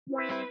Good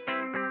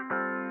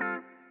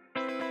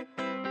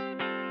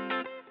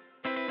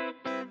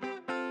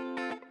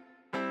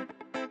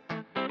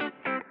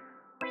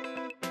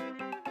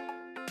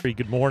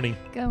morning.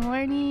 Good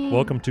morning.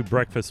 Welcome to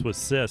Breakfast with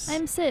Sis.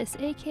 I'm Sis,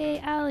 a.k.a.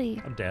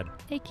 Allie, I'm Dad.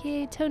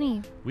 a.k.a.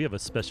 Tony. We have a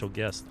special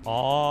guest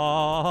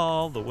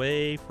all the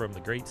way from the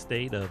great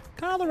state of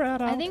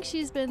Colorado. I think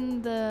she's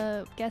been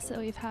the guest that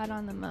we've had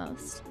on the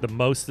most. The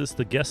mostest,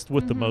 the guest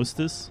with the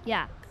mostest?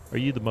 Yeah. Are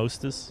you the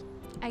mostest?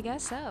 I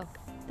guess so.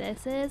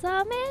 This is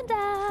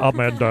Amanda.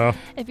 Amanda.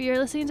 If you're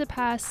listening to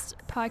past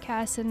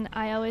podcasts and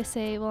I always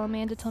say, well,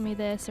 Amanda told me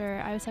this,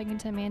 or I was talking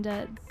to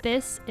Amanda,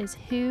 this is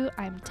who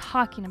I'm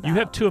talking about. You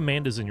have two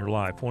Amandas in your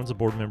life. One's a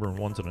board member and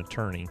one's an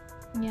attorney.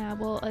 Yeah,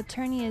 well,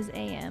 attorney is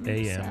AM.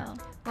 AM.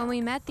 So. When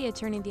we met the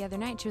attorney the other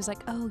night, she was like,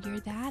 "Oh,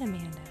 you're that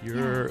Amanda."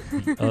 You're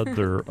the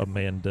other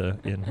Amanda.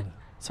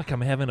 It's like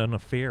I'm having an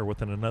affair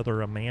with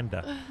another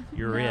Amanda.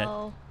 You're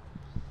No.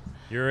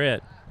 it. You're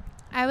it.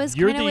 I was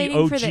You're kind of the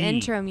waiting for OG. the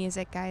intro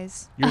music,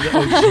 guys. You're the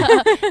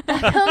OG.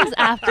 That comes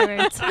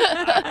afterwards.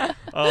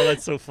 Oh,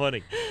 that's so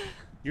funny.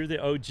 You're the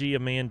OG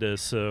Amanda,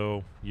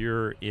 so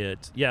you're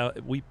it. Yeah,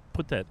 we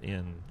put that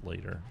in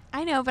later.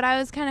 I know, but I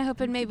was kind of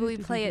hoping maybe we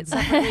play it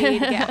separately and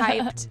get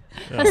hyped.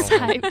 Oh That's my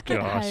hype, get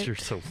gosh, hype. you're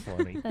so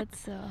funny. That's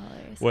so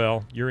hilarious.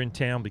 Well, you're in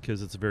town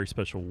because it's a very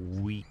special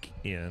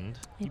weekend.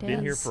 You've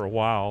been here is. for a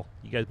while.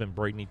 You guys have been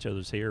braiding each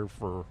other's hair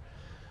for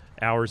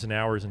hours and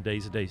hours and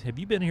days and days. Have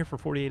you been here for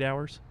 48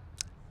 hours?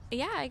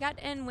 Yeah, I got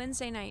in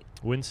Wednesday night.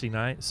 Wednesday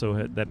night, so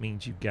that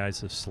means you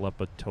guys have slept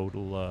a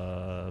total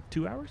of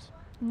 2 hours?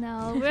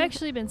 No, we've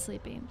actually been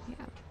sleeping. Yeah,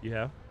 You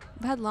have?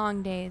 I've had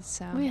long days,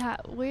 so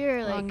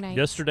We're long like, nights.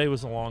 Yesterday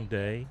was a long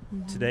day.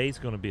 Mhm. Today's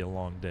going to be a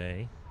long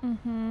day.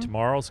 mm-hmm.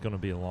 Tomorrow's going to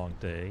be a long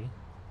day.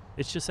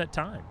 It's just that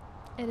time.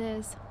 It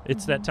is.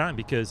 It's that time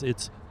because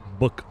it's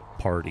book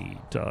party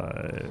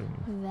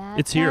time. That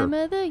It's here. time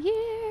of the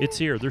year. It's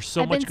here. There's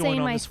so I've much been going saying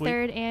on my this week.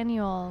 third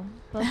annual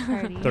book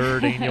party.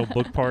 Third annual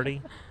book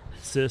party.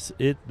 Sis,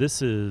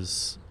 this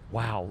is,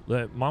 wow.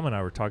 Mom and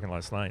I were talking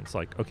last night. It's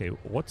like, okay,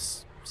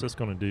 what's Sis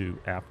going to do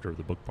after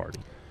the book party?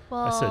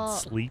 Well, I said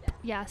sleep.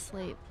 Yeah,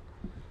 sleep.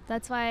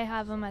 That's why I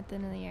have them at the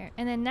end of the year.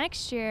 And then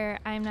next year,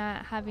 I'm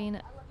not having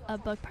a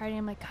book party.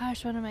 I'm like,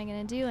 gosh, what am I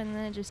going to do? And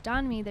then it just dawned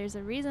on me, there's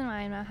a reason why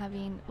I'm not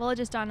having, well, it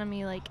just dawned on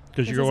me, like,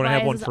 'Cause you're going to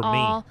have one for me.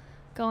 all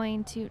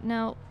going to,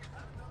 no,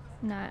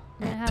 not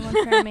going to have one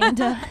for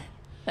Amanda.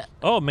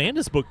 Oh,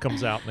 Amanda's book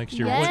comes out next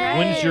year. Yes.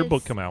 When does your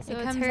book come out? So it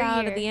it's comes her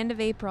out year. at the end of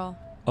April.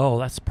 Oh,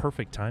 that's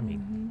perfect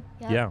timing.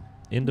 Mhm. Yep. Yeah,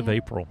 end of Yeah.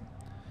 April.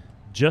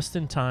 Just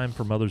in time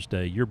for Mother's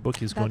Day. Your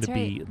book is going That's to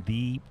be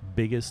the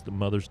biggest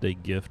Mother's Day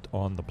gift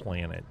on the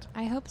planet.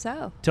 I hope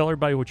so. Tell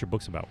everybody what your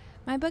book's about.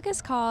 My book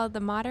is called The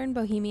Modern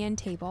Bohemian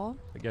Table.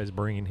 The guy's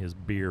bringing his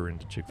beer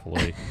into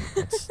Chick-fil-A.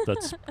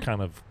 that's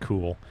kind of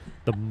cool.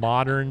 The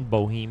Modern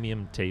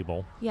Bohemian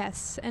Table.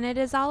 Yes, and it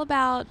is all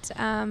about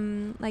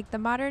like the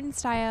modern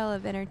style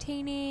of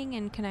entertaining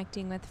and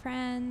connecting with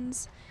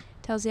friends.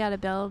 Tells you how to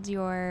build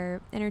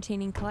your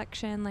entertaining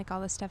collection, like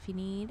all the stuff you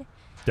need.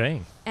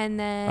 Dang. And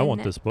then I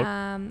want this book.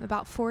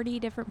 About 40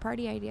 different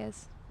party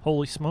ideas.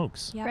 Holy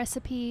smokes. Yep.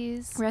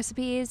 Recipes.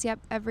 Recipes. Yep.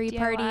 Every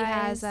party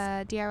has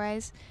DIYs.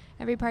 DIYs.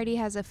 Every party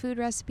has a food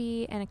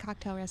recipe and a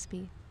cocktail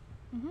recipe.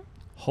 Mm-hmm.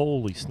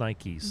 Holy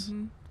snikes.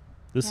 Mm-hmm.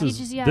 This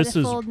Teaches you how this to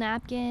is fold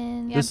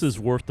napkins. this is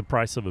worth the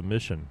price of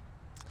admission.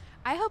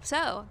 I hope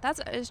so. That's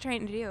what I was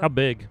trying to do. How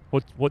big?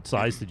 What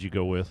size did you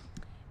go with?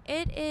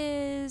 It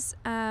is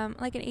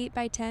like an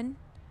 8x10.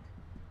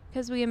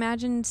 Because we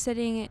imagine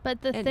sitting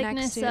But the it thickness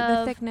next to of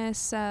the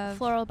thickness of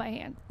floral by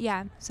hand.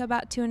 yeah, so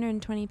about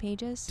 220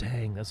 pages.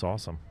 Dang, that's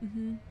awesome.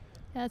 Mm-hmm.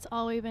 That's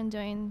all we've been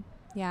doing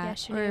Yeah,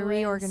 yesterday. we're was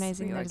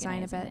reorganizing the design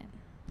a bit. reorganizing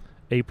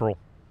April.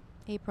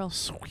 April.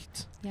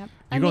 Sweet. Yep.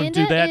 You're going to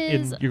do Amanda that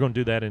is- you're going to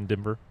do that in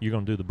Denver. You're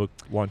going to do the book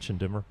launch in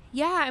Denver.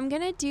 Yeah, I'm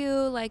gonna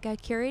do like a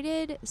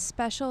curated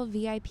special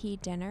VIP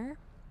dinner,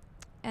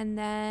 and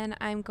then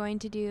I'm going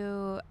to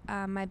do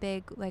my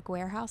big like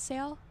warehouse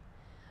sale.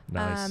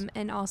 Nice.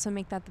 And also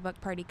make that the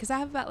book party because I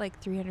have about like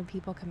 300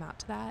 people come out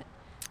to that.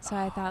 So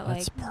I thought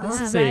That's like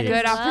this is perfect. a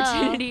good Might as well.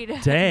 opportunity to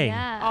Dang.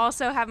 Yeah.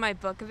 also have my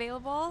book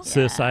available.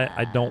 Sis, I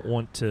Yeah. don't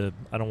want to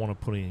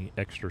put any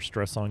extra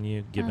stress on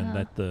you given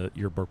Uh-huh. that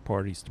your book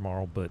party's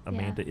tomorrow, but Yeah.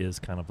 Amanda is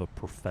kind of a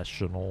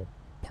professional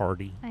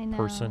party I know.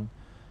 person.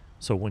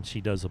 So when she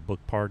does a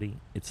book party,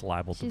 it's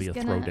liable to be a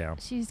throwdown.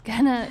 She's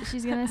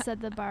gonna set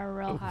the bar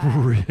real high.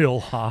 Real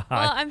high.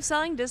 Well, I'm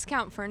selling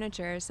discount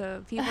furniture,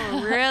 so people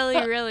really,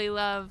 really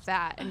love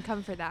that and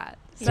come for that.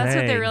 So that's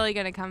what Dang. they're really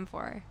going to come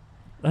for.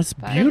 That's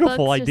But- beautiful The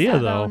book's just idea a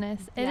though.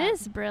 bonus. It Yeah.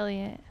 is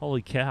brilliant.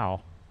 Holy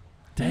cow.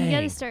 You Dang.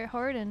 gotta start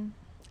hoarding.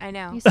 I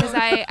know. You Because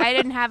said- I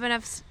didn't have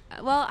enough.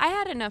 Well, I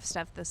had enough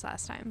stuff this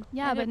last time.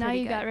 Yeah, I but did now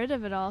pretty you got good. rid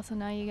of it all, so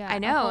now you got. I a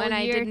know, whole and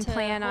I year didn't to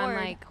plan on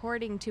hoard. like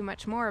hoarding too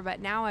much more, but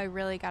now I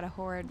really got to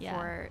hoard Yeah.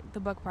 for the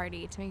book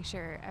party to make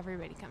sure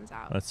everybody comes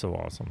out. That's so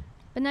awesome.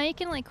 But now you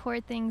can like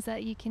hoard things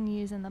that you can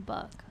use in the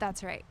book.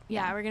 That's right.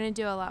 Yeah, Yeah. we're gonna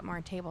do a lot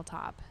more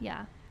tabletop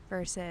Yeah,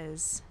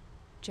 versus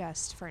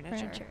just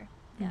furniture.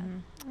 Yeah.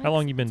 Mhm. How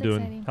long you been It's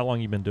doing? exciting. How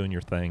long you been doing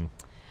your thing?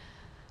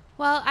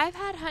 Well, I've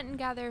had Hunt and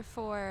Gather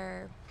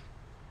for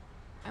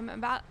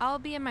I'll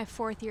be in my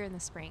 4th year in the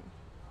spring.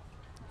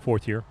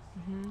 4th year.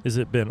 Mm-hmm. Has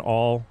it been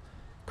all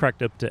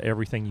cracked up to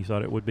everything you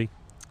thought it would be?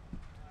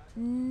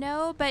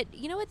 No, but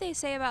you know what they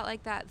say about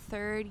like that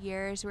 3rd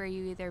year is where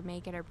you either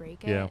make it or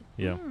break it. Yeah,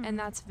 yeah, Mm. And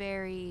that's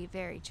very,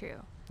 very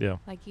true. yeah.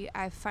 Like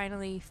I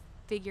finally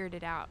figured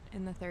it out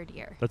in the 3rd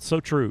year. That's so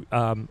true.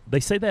 They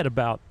say that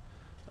about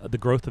the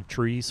growth of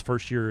trees.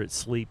 First year it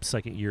sleeps,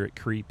 second year it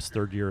creeps,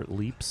 third year it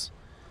leaps.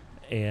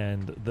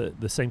 And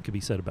the same could be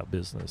said about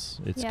business.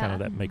 It's kind Yeah. of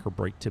that make or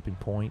break tipping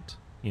point.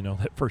 You know,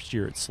 that first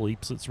year it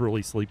sleeps, it's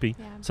really sleepy.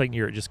 Yeah. Second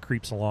year it just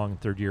creeps along,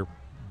 and third year,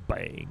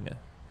 bang.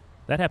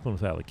 That happened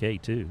with Alley K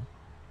too,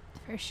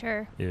 For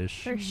sure.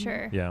 ish. For Mhm.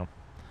 sure. Yeah.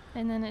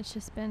 And then it's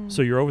just been.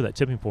 So you're over that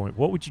tipping point.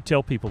 What would you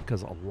tell people?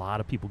 Because a lot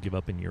of people give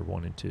up in year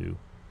 1 and 2.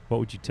 What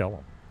would you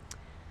tell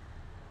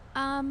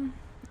them?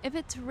 If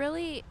it's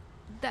really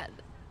that,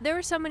 there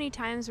were so many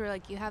times where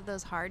like you have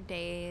those hard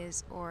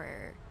days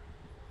or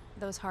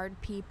those hard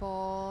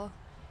people,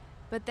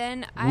 but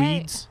then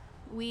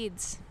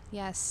weeds,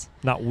 yes,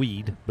 Not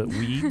weed, but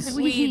weeds.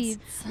 Weeds.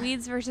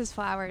 Weeds versus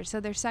flowers, so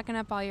they're sucking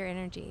up all your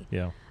energy.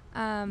 Yeah.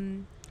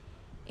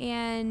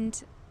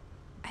 And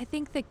I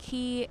think the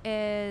key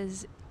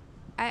is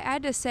I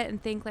had to sit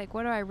and think, like,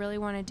 what do I really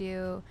want to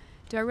do?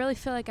 Do I really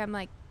feel like I'm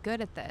like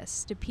good at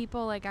this? Do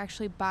people like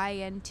actually buy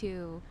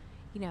into,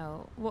 you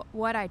know,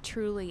 what I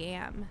truly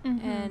am?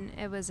 Mhm. And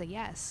it was a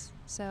yes.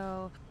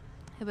 So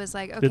it was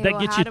like, okay, Did that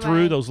well, get how you do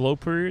through I- those low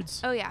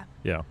periods? Oh yeah.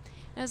 Yeah.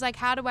 And it was like,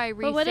 how do I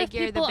But what if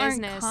refigure people the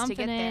aren't business to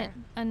get there?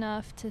 confident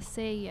enough to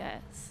say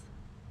yes?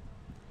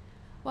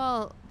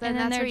 Well, then And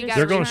then that's they're where you just got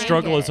They're going to rethink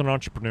struggle it. as an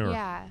entrepreneur.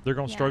 Yeah. They're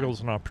going to Yeah. struggle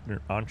as an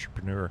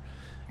entrepreneur.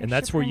 And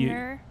that's where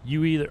you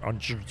either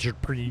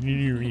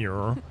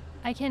entrepreneur.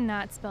 I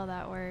cannot spell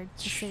that word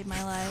to save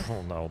my life.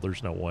 Oh no,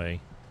 there's no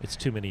way. It's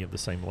too many of the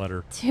same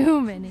letter.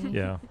 Too many.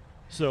 Yeah.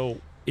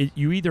 So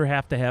you either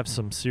have to have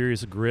some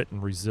serious grit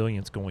and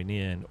resilience going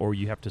in, or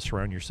you have to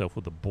surround yourself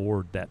with a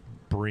board that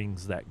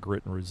brings that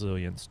grit and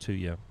resilience to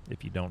you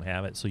if you don't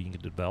have it, so you can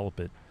develop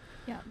it.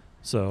 Yeah.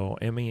 So,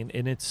 I mean,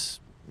 and it's,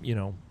 you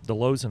know, the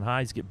lows and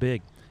highs get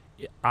big.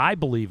 I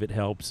believe it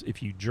helps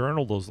if you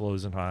journal those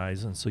lows and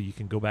highs, and so you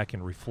can go back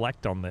and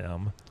reflect on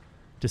them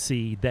to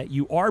see that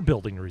you are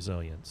building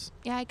resilience.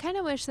 Yeah, I kind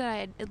of wish that I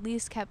had at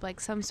least kept like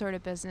some sort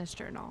of business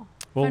journal.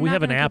 Well, I'm we not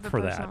have an gonna app keep a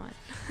for that.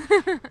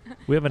 personal one.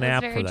 We have an That's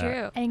app very for that.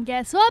 true. And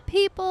guess what,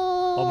 people?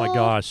 Oh my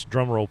gosh,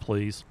 drum roll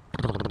please.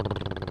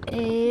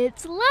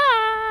 It's live.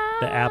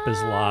 The app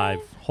is live.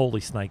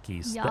 Holy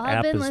snikes. Y'all The have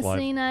app been is live.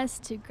 listening us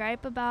to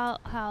gripe about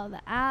how the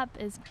app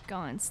is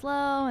going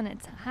slow and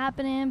it's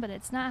happening, but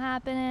it's not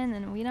happening,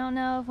 and we don't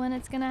know when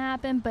it's going to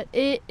happen, but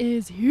it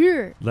is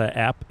here. The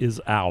app is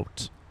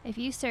out. If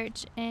you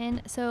search,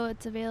 and so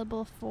it's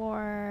available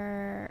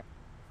for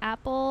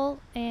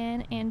Apple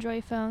and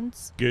Android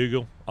phones.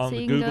 Google on So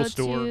the you can Google go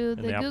store to and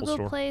the the Apple Google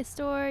store. Play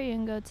Store, you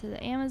can go to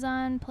the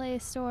Amazon Play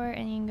Store,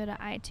 and you can go to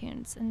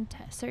iTunes and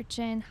search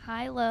in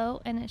High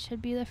Low, and it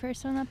should be the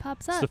first one that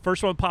pops It's up. the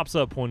first one that pops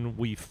up when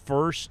we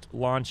first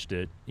launched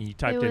it. And you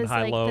typed in was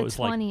high like low. the It was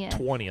like 20th.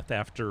 20th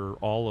after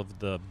all of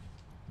the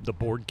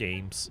board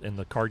games and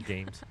the card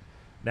games.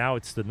 Now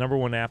it's the number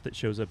one app that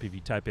shows up if you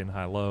type in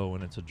high low,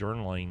 and it's a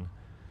journaling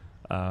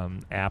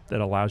app that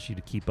allows you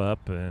to keep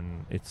up,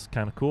 and it's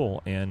kind of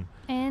cool. And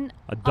And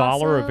 $1 of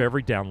also-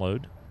 every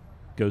download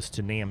goes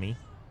to NAMI,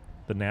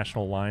 the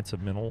National Alliance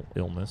of Mental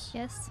Illness.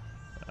 yes,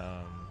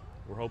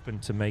 We're hoping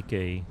to make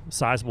a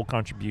sizable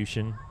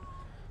contribution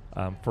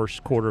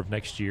first quarter of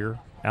next year.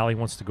 Allie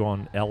wants to go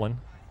on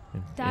Ellen.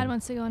 Dad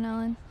wants to go on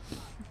Ellen.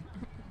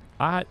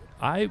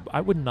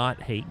 I would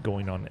not hate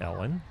going on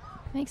Ellen.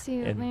 Makes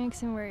me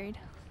worried.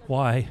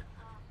 Why?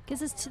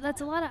 Because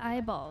that's a lot of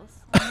eyeballs.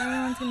 And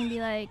everyone's gonna be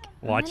like,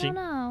 Watching?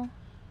 I don't know.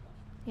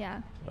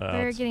 Yeah, we're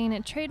It's- getting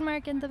a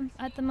trademark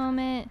at the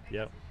moment.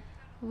 Yep.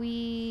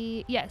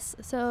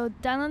 So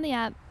download the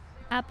app,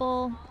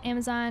 Apple,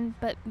 Amazon,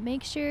 but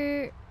make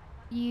sure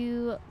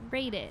you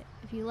rate it.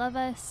 If you love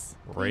us,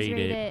 please Rate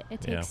rate it. it.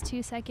 It Yeah. takes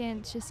 2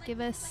 seconds. Just give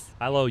us.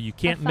 Hello, you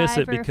can't miss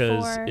it 5 or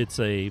because 4.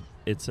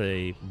 it's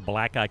a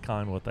black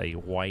icon with a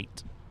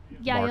white.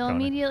 Yeah, mark you'll on it.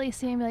 immediately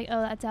see and be like,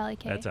 oh, that's Allie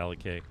K. That's Allie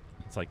K.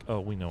 It's like, oh,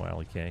 we know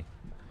Allie K.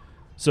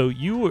 So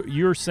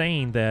you're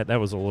saying that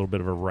was a little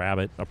bit of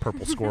a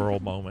purple squirrel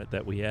moment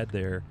that we had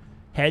there.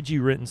 Had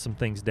you written some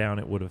things down,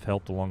 it would have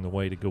helped along the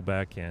way to go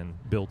back and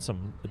build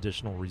some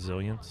additional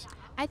resilience.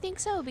 I think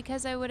so,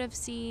 because I would have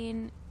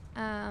seen,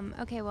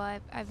 okay, well,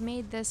 I've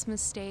made this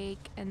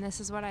mistake, and this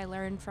is what I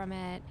learned from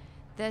it.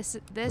 This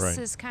Right.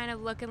 is kind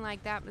of looking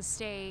like that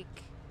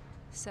mistake,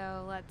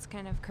 so let's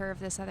kind of curve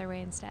this other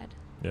way instead.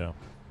 Yeah.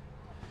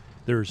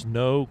 There's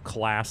no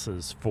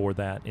classes for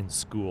that in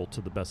school,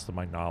 to the best of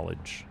my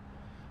knowledge.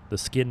 The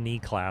skin knee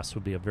class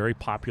would be a very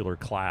popular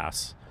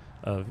class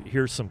of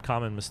here's some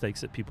common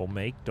mistakes that people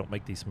make. Don't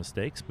make these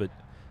mistakes, but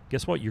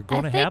guess what? You're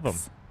going to have them.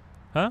 Ethics?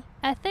 Huh?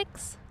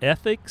 Ethics?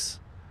 Ethics?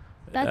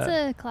 That's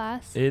a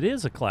class. It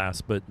is a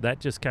class, but that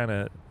just kind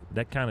of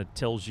that kind of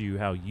tells you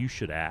how you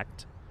should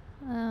act.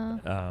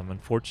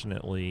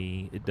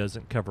 Unfortunately, it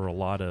doesn't cover a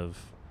lot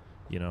of,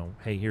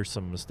 hey, here's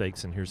some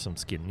mistakes and here's some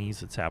skin knees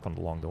that's happened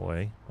along the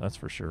way. That's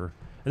for sure.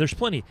 And there's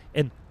plenty.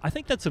 And I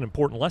think that's an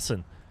important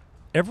lesson.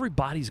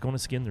 Everybody's going to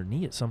skin their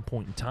knee at some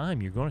point in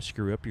time. You're going to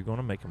screw up. You're going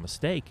to make a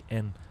mistake.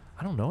 And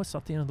I don't know. It's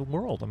not the end of the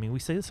world. I mean, we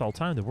say this all the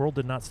time. The world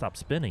did not stop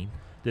spinning.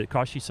 Did it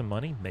cost you some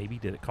money? Maybe.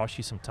 Did it cost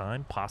you some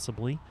time?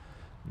 Possibly.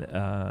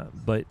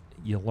 But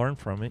you learn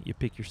from it. You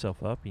pick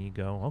yourself up and you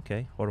go,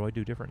 okay, what do I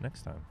do different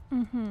next time?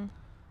 Mm-hmm.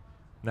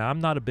 Now,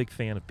 I'm not a big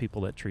fan of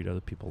people that treat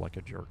other people like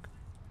a jerk.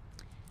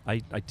 I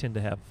tend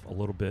to have a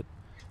little bit,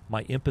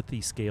 my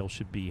empathy scale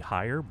should be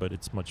higher, but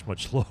it's much,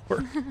 much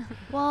lower.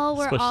 Well,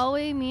 we're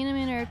always, me and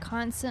Amanda are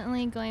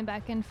constantly going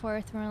back and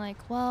forth. And we're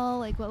like, well,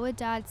 like, what would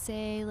Dad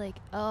say? Like,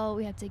 oh,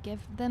 we have to give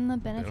them the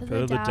benefit of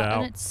the doubt.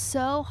 And it's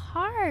so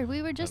hard.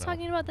 We were just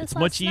talking about this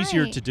last night. It's much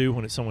easier to do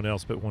when it's someone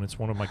else, but when it's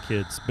one of my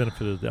kids,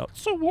 benefit of the doubt,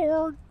 it's so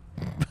hard.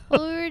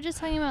 Well, we were just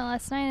talking about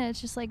last night, and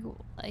it's just like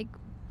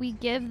we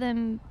give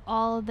them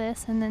all of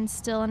this, and then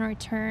still in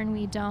return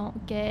we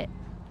don't get,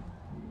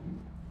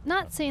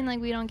 not saying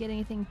like we don't get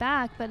anything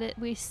back, but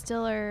we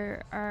still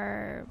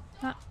are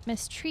not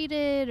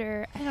mistreated,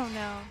 or I don't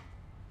know.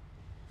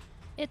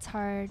 It's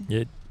hard.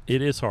 It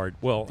is hard.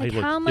 Well, like, hey,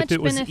 look, how much if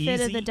it was benefit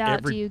easy, of the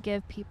doubt do you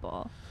give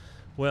people?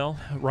 Well,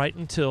 right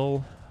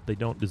until they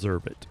don't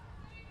deserve it,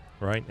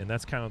 right? And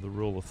that's kind of the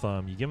rule of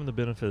thumb. You give them the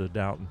benefit of the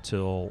doubt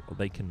until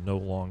they can no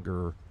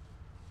longer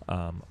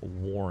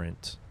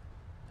warrant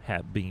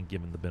being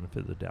given the benefit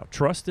of the doubt.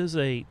 Trust is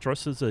a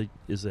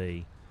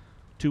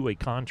two-way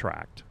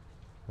contract,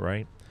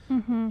 right?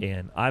 Mm-hmm.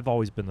 And I've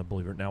always been the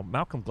believer. Now,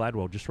 Malcolm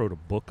Gladwell just wrote a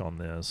book on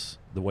this,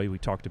 the way we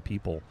talk to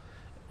people,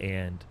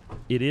 and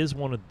it is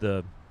one of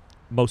the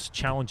most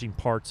challenging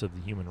parts of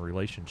the human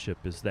relationship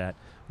is that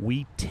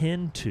we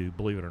tend to,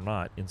 believe it or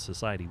not, in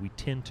society, we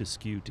tend to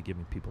skew to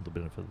giving people the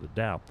benefit of the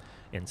doubt,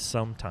 and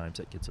sometimes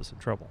that gets us in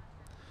trouble,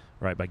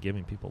 right, by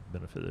giving people the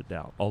benefit of the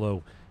doubt.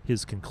 Although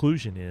his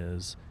conclusion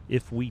is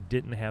if we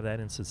didn't have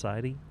that in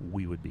society,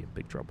 we would be in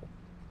big trouble,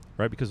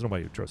 right, because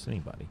nobody would trust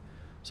anybody.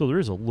 So there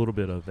is a little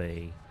bit of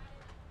a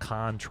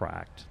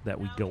contract that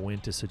we go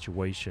into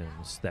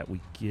situations that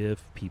we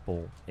give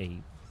people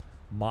a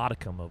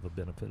modicum of a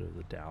benefit of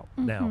the doubt.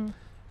 Mm-hmm. Now,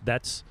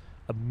 that's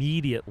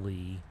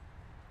immediately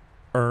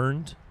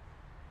earned,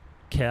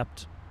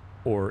 kept,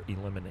 or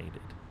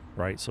eliminated,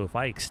 right? So if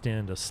I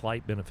extend a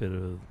slight benefit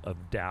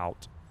of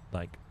doubt,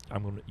 like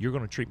you're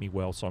going to treat me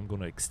well, so I'm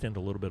going to extend a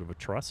little bit of a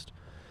trust,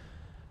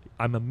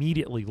 I'm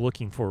immediately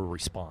looking for a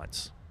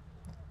response.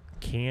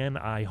 Can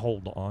I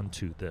hold on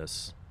to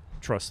this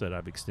trust that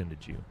I've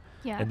extended you?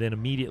 Yeah. And then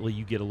immediately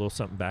you get a little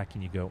something back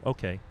and you go,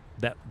 okay,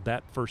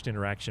 that first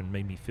interaction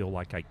made me feel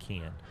like I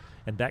can.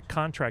 And that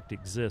contract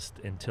exists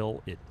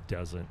until it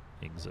doesn't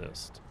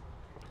exist.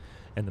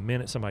 And the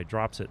minute somebody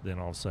drops it, then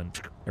all of a sudden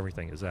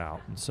everything is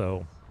out. And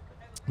so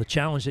the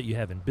challenge that you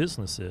have in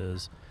business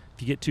is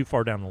if you get too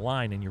far down the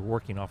line and you're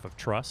working off of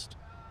trust,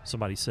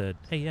 somebody said,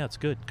 hey, yeah, it's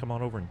good. Come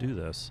on over and do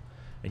this.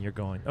 And you're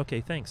going, okay,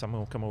 thanks. I'm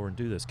going to come over and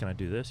do this. Can I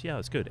do this? Yeah,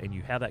 it's good. And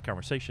you have that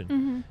conversation.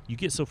 Mm-hmm. You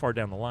get so far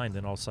down the line,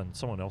 then all of a sudden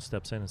someone else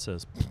steps in and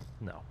says,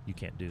 no, you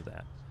can't do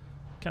that.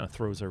 Kind of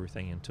throws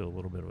everything into a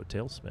little bit of a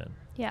tailspin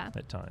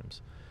at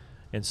times.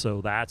 And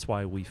so that's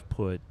why we've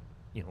put,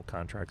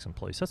 contracts in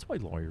place. That's why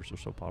lawyers are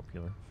so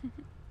popular,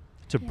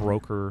 to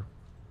broker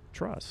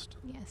trust.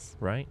 Yes.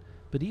 Right?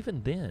 But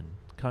even then,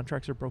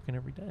 contracts are broken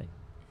every day,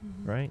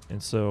 right?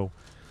 And so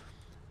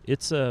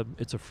it's a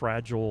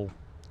fragile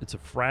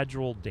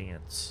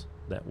dance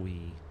that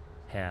we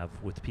have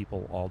with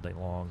people all day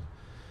long.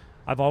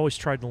 I've always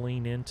tried to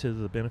lean into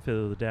the benefit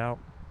of the doubt,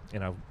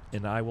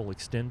 and I will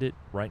extend it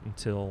right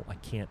until I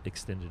can't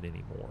extend it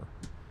anymore.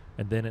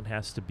 And then it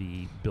has to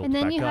be built back up. And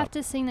then you have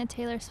to sing the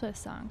Taylor Swift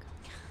song.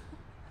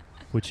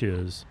 Which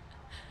is?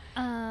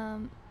 I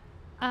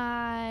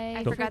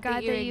forgot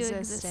that you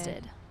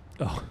existed.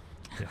 Oh.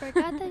 Yeah.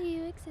 Forgot that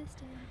you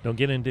existed. Don't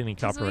get into any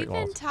copyright laws.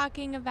 We've been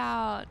talking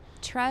about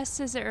trust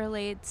as it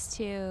relates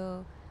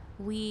to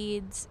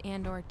weeds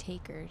and or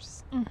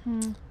takers.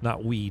 Mm-hmm.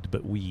 Not weed,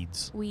 but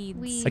weeds.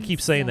 Weeds. I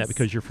keep saying that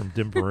because you're from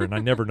Denver, and I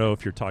never know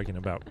if you're talking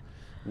about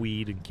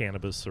weed and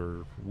cannabis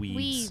or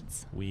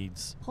weeds.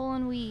 Weeds.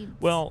 Pulling weeds.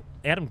 Well,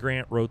 Adam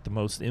Grant wrote the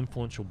most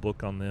influential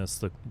book on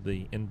this,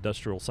 the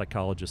industrial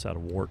psychologist out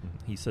of Wharton.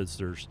 He says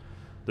there's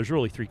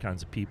really three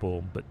kinds of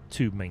people, but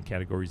two main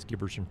categories,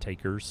 givers and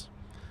takers.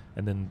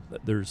 And then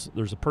there's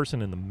a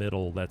person in the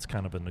middle that's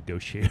kind of a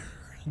negotiator.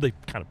 They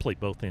kind of play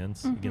both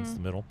ends against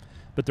the middle.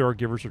 But there are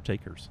givers or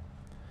takers.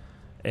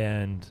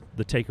 And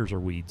the takers are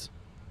weeds.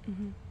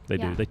 Mm-hmm. They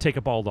do. They take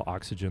up all the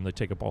oxygen. They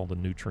take up all the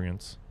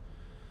nutrients.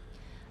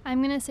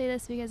 I'm going to say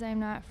this because I'm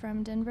not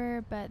from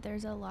Denver, but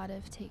there's a lot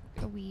of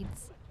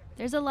weeds.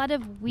 There's a lot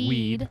of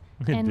weed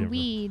and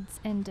weeds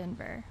in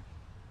Denver.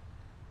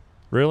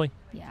 Really?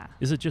 Yeah.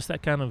 Is it just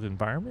that kind of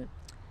environment?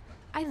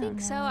 I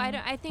think so.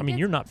 I think. I mean,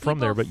 you're not from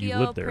there, but you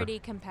live there. Pretty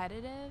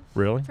competitive.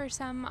 Really? For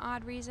some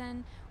odd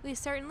reason, we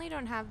certainly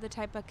don't have the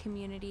type of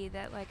community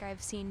that like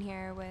I've seen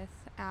here with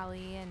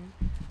Allie and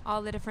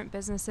all the different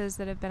businesses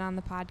that have been on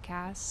the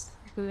podcast.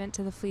 We went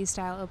to the Flea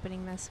Style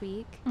opening this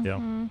week, Yeah.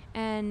 Mhm.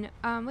 and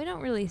we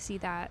don't really see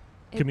that.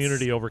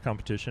 Community over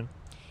competition.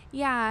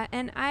 Yeah,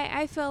 and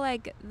I feel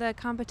like the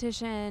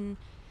competition,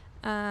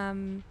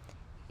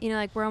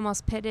 like we're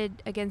almost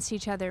pitted against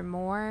each other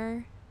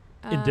more.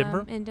 In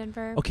Denver? In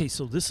Denver. Okay,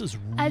 so this is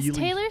As really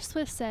Taylor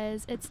Swift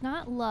says, it's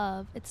not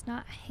love, it's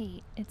not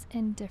hate, it's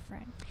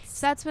indifference.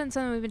 So that's been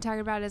something we've been talking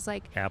about is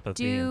like,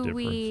 apathy do and difference.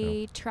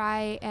 we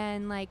try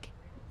and like,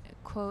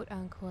 quote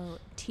unquote,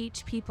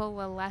 teach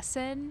people a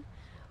lesson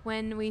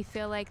when we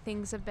feel like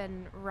things have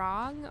been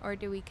wrong, or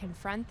do we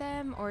confront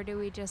them, or do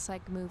we just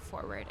like move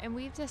forward? And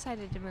we've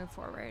decided to move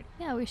forward.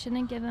 Yeah, we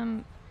shouldn't give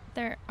them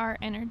our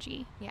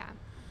energy. Yeah.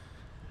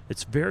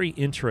 It's very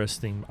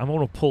interesting. I'm going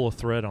to pull a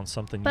thread on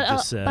something But you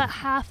just said. but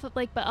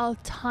but a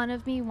ton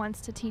of me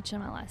wants to teach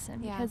them a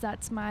lesson Yeah. because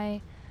that's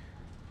my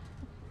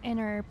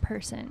inner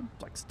person.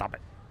 Like, stop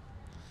it.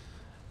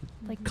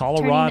 Like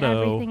Colorado-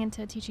 turning everything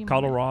into a teaching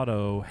moment.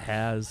 Colorado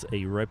has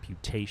a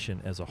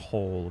reputation as a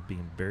whole of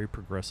being very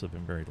progressive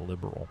and very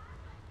liberal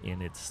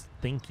in its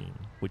thinking,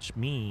 which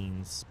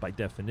means, by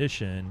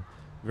definition,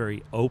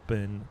 very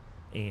open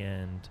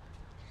and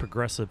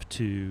progressive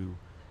to,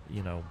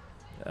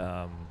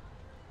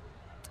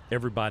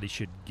 everybody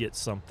should get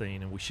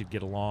something and we should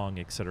get along,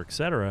 et cetera, et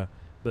cetera.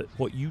 But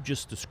what you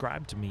just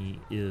described to me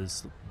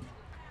is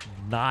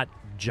not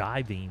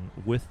jiving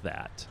with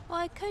that.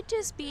 Well, it could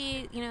just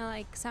be,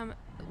 like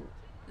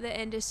the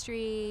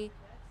industry,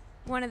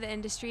 one of the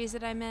industries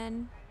that I'm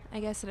in, I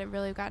guess, that I've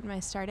really gotten my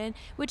start in,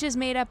 which is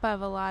made up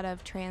of a lot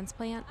of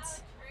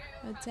transplants,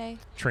 I would say.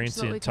 which is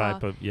what we Transient type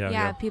call- of,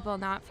 yeah. people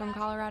not from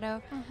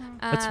Colorado. Mhm.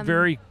 That's Um,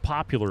 very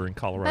popular in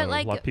Colorado.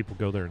 like, a lot of people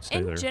go there and stay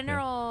in there. yeah.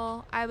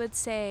 general, I would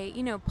say,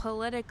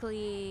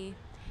 politically,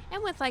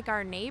 and with like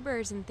our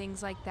neighbors and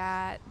things like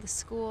that, the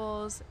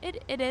schools,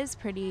 it is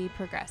pretty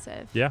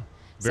progressive. Yeah.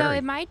 So Very.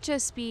 it might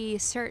just be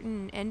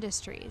certain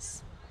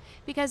industries.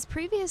 Because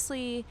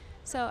previously,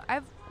 so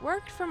I've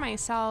worked for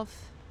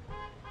myself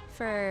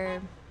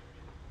for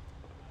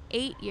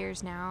 8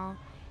 years now.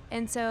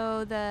 And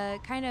so the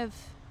kind of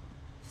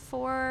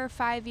 4 or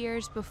 5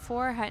 years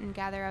before Hunt and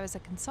Gather, I was a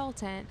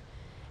consultant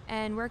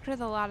and worked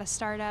with a lot of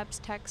startups,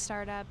 tech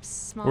startups,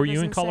 small Were you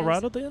in businesses.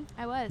 Colorado then?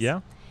 I was.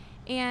 Yeah.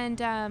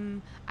 And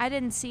I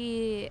didn't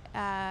see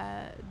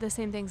the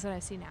same things that I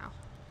see now.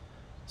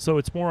 So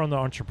it's more on the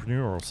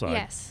entrepreneurial side.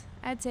 Yes,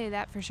 I'd say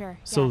that for sure.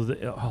 So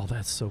yeah.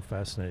 that's so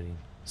fascinating.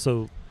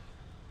 So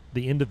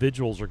the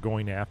individuals are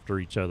going after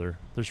each other.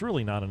 There's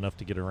really not enough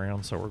to get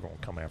around, so we're going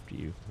to come after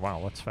you. Wow,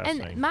 that's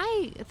fascinating. And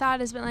my thought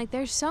has been like,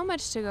 there's so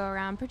much to go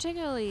around,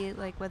 particularly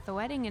like with the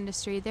wedding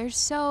industry. There's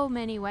so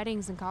many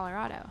weddings in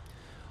Colorado.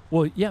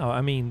 well, yeah,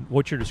 I mean,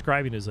 what you're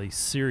describing is a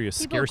serious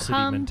People scarcity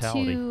come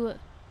mentality. to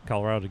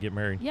Colorado to get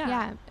married.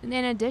 yeah. In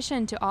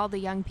addition to all the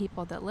young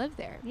people that live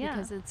there, Yeah.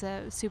 because it's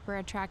a super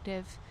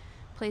attractive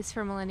place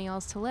for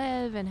millennials to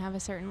live and have a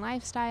certain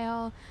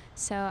lifestyle.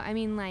 So, I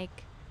mean,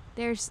 like,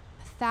 there's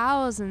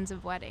thousands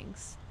of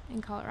weddings in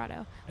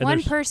Colorado. And One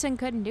there's- person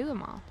couldn't do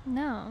them all.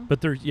 No.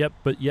 But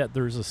yet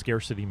there's a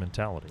scarcity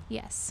mentality.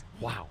 Yes.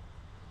 Wow.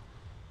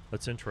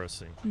 That's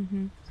interesting.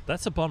 Mm-hmm.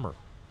 That's a bummer.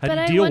 How But do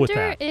you I deal wonder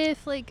with that?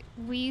 if like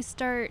we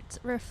start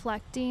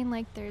reflecting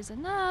like there's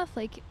enough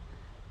like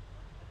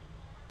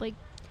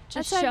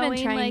just That's what I've showing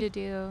been trying like to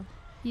do.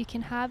 you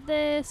can have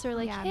this or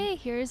like Yeah. hey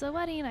here's a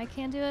wedding I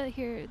can't do it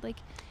here like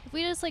if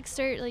we just like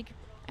start like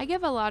I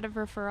give a lot of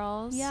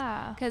referrals.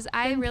 yeah Because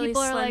I then really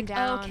people are slimmed like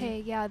down.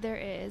 okay yeah there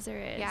is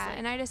Yeah, like,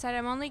 and I decided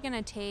I'm only going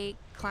to take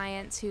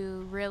clients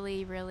who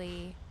really,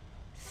 really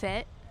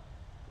fit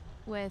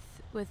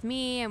with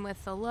me and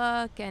with the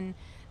look and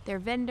their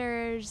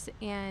vendors.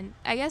 And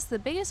I guess the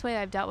biggest way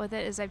I've dealt with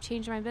it is I've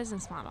changed my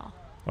business model.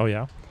 Oh,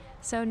 yeah?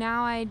 So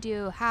now I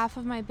do half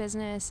of my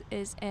business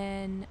is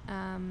in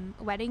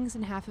weddings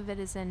and half of it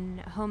is in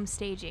home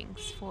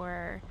stagings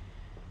for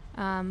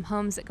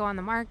homes that go on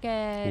the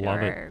market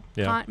Love it. or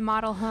Yeah.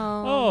 model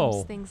homes,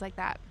 Oh. things like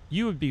that.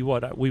 You would be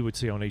what we would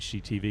see on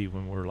HGTV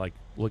when we're like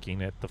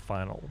looking at the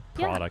final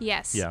Yeah. product.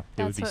 Yes. Yeah,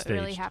 it would That's be what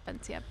really staged.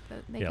 happens. Yep.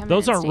 They Yeah, come in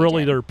those and aren't stage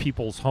really it. their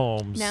people's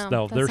homes. No,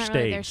 they're that's not staged.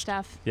 really their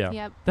stuff. Yeah.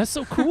 Yep. That's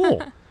so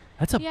cool.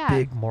 That's a Yeah.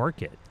 big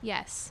market.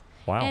 Yes.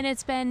 Wow. And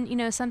it's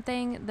been,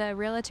 something the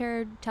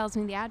realtor tells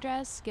me the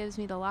address, gives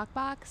me the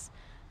lockbox.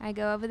 I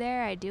go over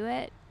there, I do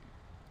it.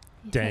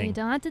 so Dang. you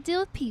don't have to deal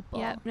with people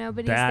Yep.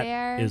 Nobody's That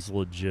there. is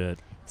legit.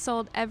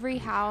 Sold every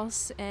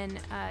house in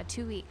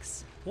 2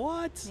 weeks.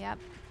 What? Yep.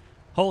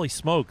 Holy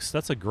smokes.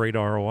 That's a great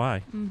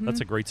ROI. Mhm. That's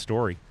a great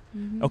story.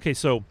 Mhm. Okay,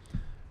 so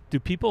do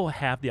people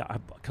have the,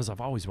 because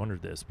I've always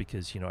wondered this,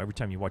 because, every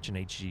time you watch an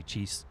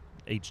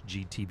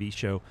HGTV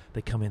show,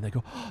 they come in, they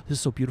go, oh, this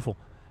is so beautiful.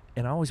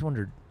 And I always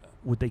wondered,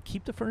 would they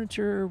keep the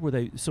furniture?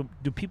 So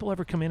do people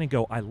ever come in and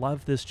go, I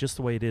love this just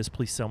the way it is.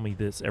 Please sell me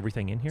this,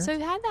 everything in here? So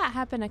we've had that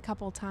happen a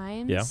couple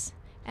times. Yeah.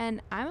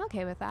 And I'm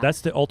okay with that.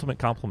 That's the ultimate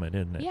compliment,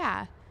 isn't it?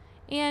 Yeah.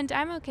 And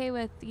I'm okay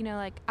with,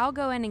 I'll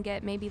go in and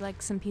get maybe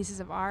like some pieces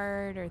of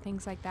art or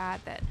things like that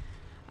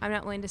I'm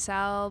not willing to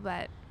sell,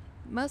 but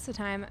most of the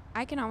time,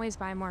 I can always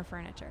buy more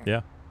furniture.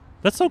 Yeah.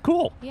 That's so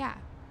cool. Yeah.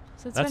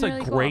 So it's That's been a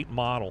really great cool.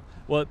 model.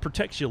 Well, it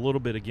protects you a little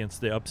bit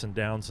against the ups and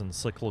downs and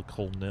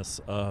cyclicalness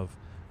of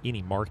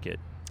any market,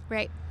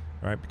 Right.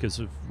 right? Because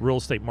if real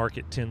estate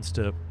market tends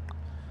to,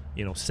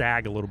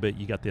 sag a little bit,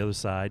 you got the other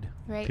side.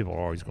 Right. People are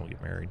always going to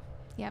get married.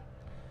 Yep.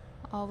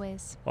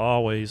 Always.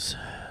 Always.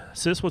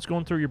 Sis, what's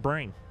going through your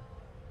brain?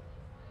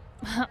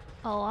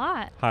 A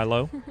lot. High,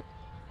 low?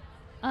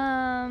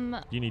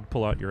 You need to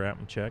pull out your app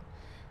and check.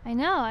 I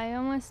know. I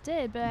almost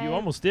did, but You I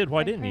almost did.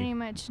 Why I didn't pretty you?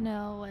 much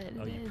know what it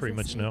Oh, you is pretty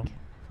this much know.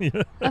 week.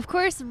 Of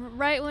course,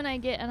 right when I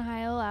get an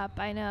Ohio app,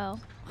 I know.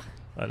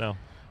 I know.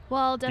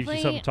 Well, Gives you something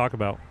definitely. to talk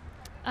about.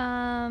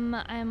 I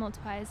am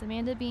multiplies.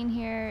 Amanda being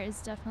here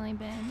has definitely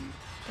been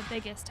the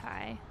biggest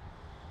high.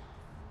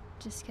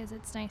 Just because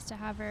it's nice to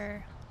have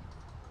her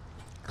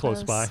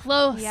Close by.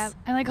 Close. Yep.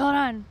 I'm like, hold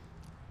on.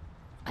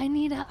 I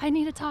need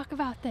to talk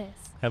about this.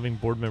 Having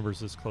board members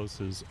this close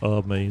is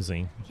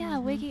amazing. Yeah,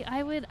 Mhm.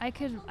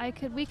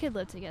 Wiki. We could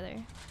live together.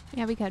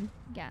 Yeah, we could.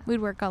 Yeah,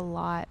 We'd work a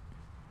lot.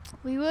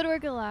 we would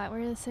work a lot.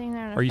 We're just sitting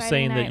there on a Are you Friday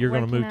saying that night you're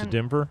going to working move to on-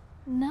 Denver?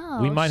 No.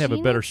 We might have a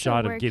she better needs to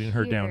shot of work getting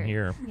her down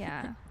here.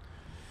 Yeah.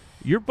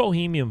 Your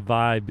bohemian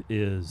vibe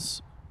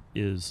is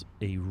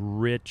a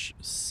rich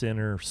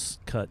center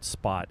cut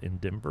spot in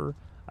Denver.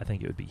 I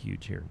think it would be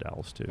huge here in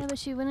Dallas too. Yeah, but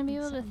she wouldn't be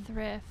able to Awesome.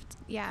 thrift.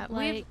 Yeah,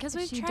 Like because she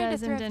we've tried to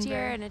does in thrift here,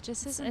 Denver. and it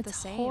just isn't It's the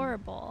same.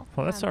 horrible.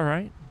 Well, that's Yeah. all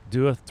right.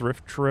 Do a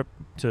thrift trip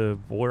to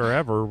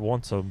wherever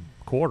once a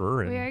quarter.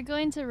 We are And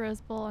going to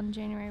Rose Bowl in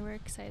January. We're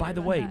excited. by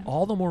the about way, that.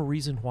 all the more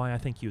reason why I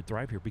think you would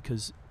thrive here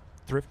because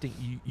thrifting,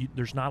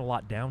 there's not a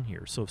lot down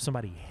here. So if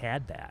somebody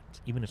had that,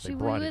 even if they we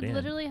brought would it in,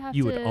 literally have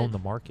you to would own the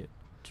market.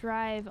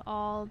 drive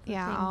all the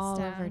Yeah, things all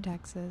down. over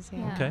Texas. Yeah.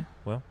 Yeah. Okay,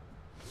 well,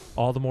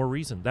 all the more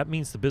reason. That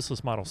means the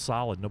business model's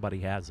solid. Nobody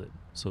has it.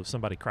 So if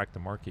somebody cracked the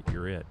market,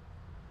 you're it.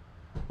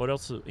 What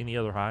else? Any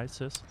other highs,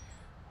 sis?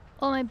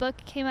 Well, my book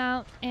came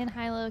out and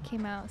Hilo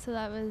came out, so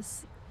that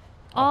was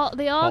All-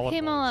 They all all at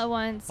came all once. at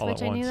once, All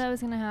which at I knew once. that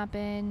was gonna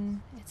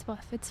happen.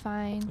 It's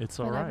fine. It's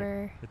all right.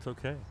 Whatever. It's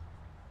okay.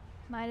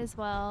 Might as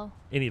well.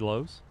 Any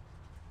lows?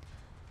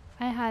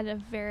 I had a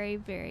very,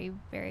 very,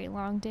 very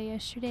long day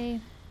yesterday,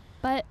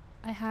 but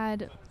I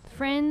had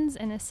friends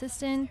and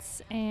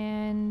assistants,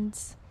 and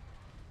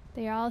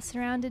they all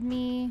surrounded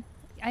me.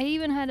 I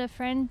even had a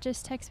friend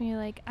just text me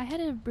like, "I had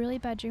a really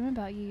bad dream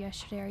about you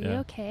yesterday. Are you Yeah.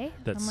 okay?"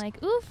 That's- I'm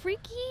like, "Ooh,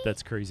 freaky."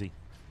 That's crazy.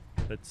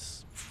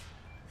 That's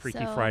Freaky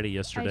So, Friday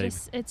yesterday.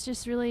 It's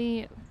just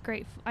really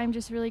grateful. I'm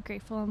just really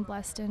grateful and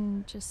blessed,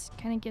 and just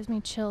kind of gives me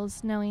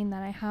chills knowing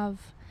that I have.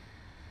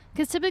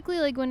 Because typically,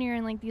 like when you're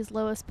in like these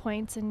lowest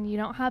points and you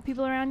don't have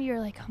people around you, you're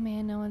like, oh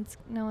man, no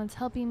one's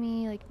helping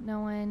me, like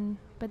no one.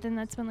 But then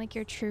that's when like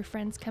your true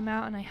friends come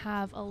out, and I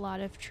have a lot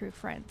of true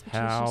friends. Which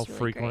How is just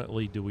really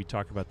frequently do we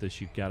talk about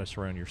this? You've got to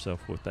surround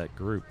yourself with that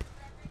group,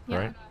 great.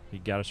 right? You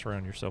got to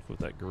surround yourself with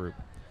that group.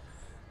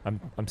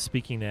 I'm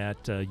speaking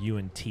at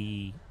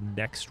UNT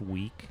next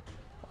week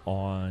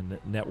on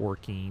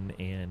networking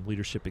and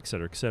leadership, et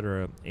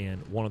cetera,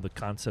 and one of the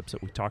concepts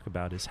that we talk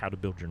about is how to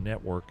build your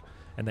network,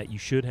 and that you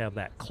should have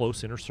that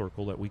close inner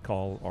circle that we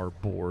call our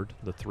board,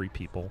 the 3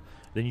 people.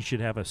 Then you should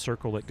have a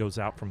circle that goes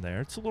out from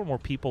there. It's a little more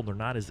people. They're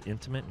not as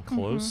intimate and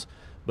close,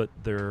 but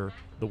they're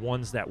the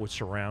ones that would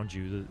surround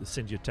you, that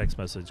send you a text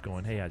message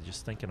going, hey, I was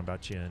just thinking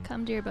about you, and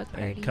Come to your book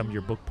party. and come to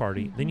your book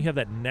party. Then you Mhm. have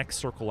that next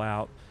circle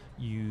out.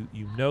 You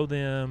know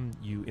them,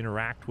 you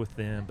interact with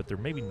them, but they're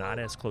maybe not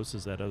as close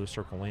as that other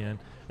circle in.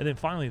 And then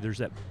finally, there's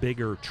that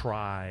bigger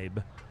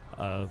tribe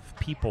of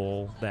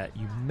people that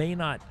you may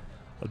not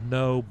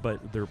know,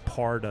 but they're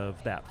part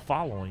of that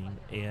following,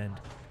 and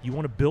you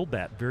want to build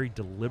that very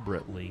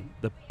deliberately.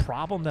 The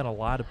problem that a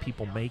lot of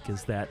people make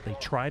is that they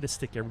try to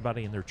stick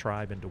everybody in their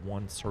tribe into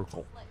one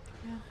circle.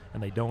 Yeah.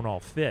 And they don't all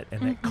fit,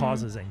 and that Mhm.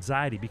 causes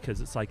anxiety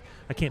because it's like,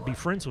 I can't be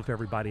friends with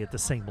everybody at the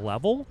same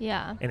level,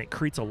 Yeah. and it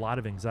creates a lot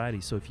of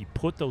anxiety. So if you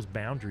put those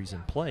boundaries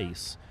in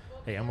place,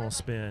 hey, I'm going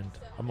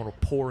to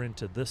pour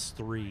into this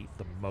 3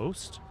 the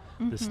most.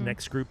 This Mhm.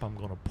 next group I'm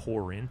going to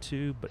pour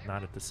into, but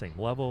not at the same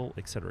level,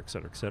 et cetera, et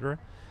cetera, et cetera.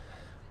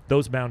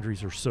 Those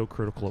boundaries are so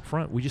critical up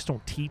front. We just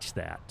don't teach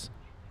that.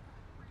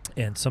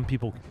 And some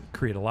people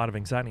create a lot of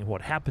anxiety. And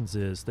what happens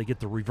is they get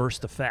the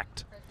reversed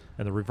effect.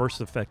 And the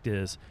reversed effect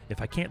is,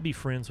 if I can't be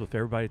friends with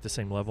everybody at the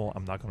same level,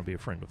 I'm not going to be a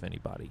friend with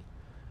anybody.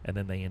 And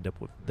then they end up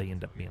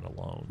being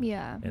alone.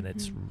 Yeah. And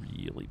it's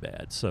Mhm. really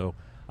bad. So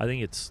I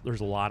think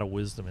there's a lot of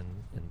wisdom in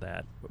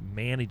that,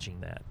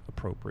 managing that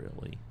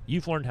appropriately.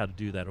 You've learned how to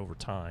do that over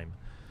time.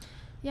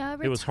 Yeah.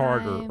 Over It was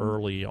harder time.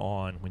 early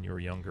on when you were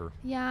younger.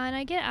 Yeah, and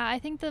I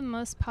think the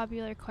most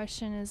popular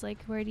question is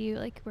like where do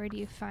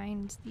you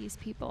find these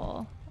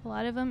people? A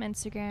lot of them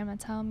Instagram.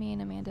 That's how me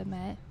and Amanda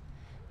met.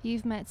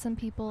 You've met some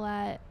people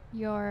at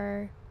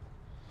your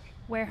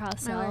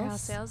warehouse My sales.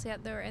 warehouse sales, yeah,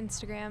 there were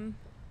Instagram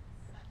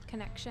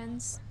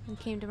connections and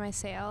came to my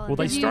sale. Well, and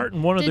they Did you- start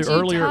in one of Did the you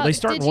earlier. talk- They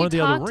start in did one you of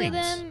the other talk to rings.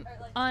 them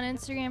on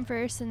Instagram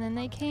first, and then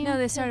they came. No,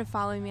 they to started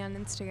following me on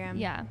Instagram.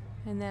 Yeah,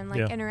 And then like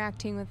Yeah.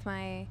 interacting with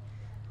my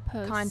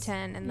posts.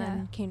 content, and Yeah.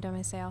 then came to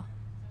my sale.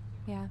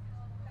 Yeah.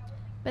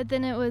 But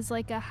then it was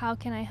like a how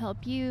can I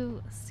help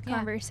you Yeah.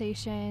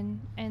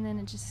 conversation, and then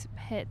it just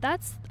hit.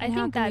 That's I And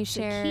how think can you that's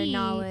share the key.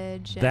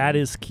 knowledge. That and-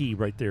 is key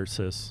right there,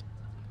 sis.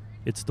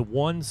 It's the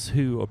ones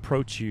who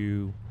approach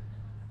you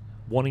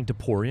wanting to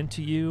pour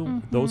into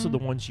you. Those are Mhm. the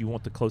ones you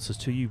want the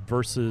closest to you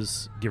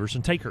versus givers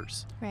and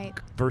takers right.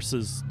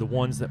 versus the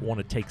ones that want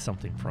to take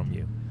something from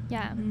you.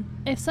 Yeah. Mhm.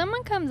 If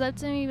someone comes up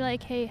to me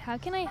like, "Hey, how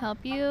can I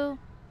help you?"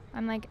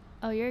 I'm like,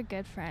 "Oh, you're a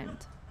good friend."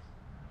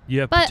 You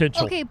have But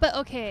potential.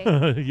 okay.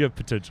 You have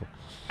potential.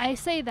 I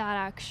say that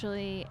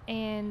actually,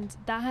 and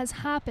that has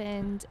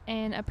happened,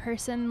 and a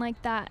person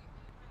like that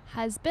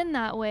has been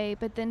that way,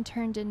 but then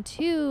turned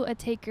into a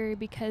taker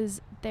because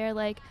they're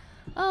like,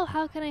 "Oh,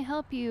 how can I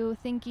help you?"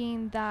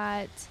 Thinking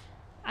that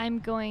I'm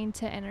going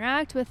to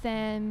interact with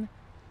them,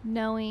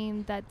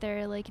 knowing that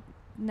they're like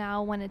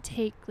now want to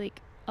take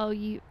like, "Oh,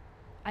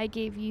 I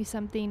gave you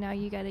something, now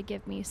you got to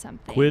give me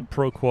something." Quid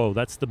pro quo.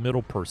 That's the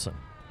middle person.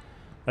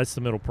 That's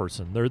the middle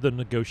person. They're the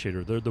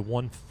negotiator. They're the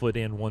 1 foot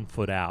in, 1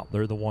 foot out.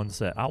 They're the ones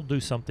that I'll do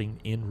something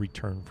in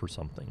return for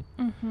something.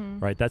 Mm-hmm.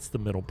 Right? That's the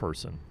middle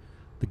person.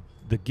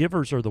 The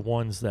givers are the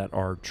ones that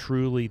are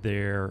truly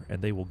there,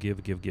 and they will give.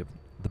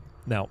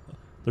 Now,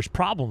 there's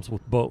problems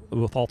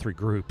with all three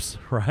groups,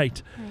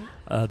 right?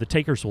 Right. The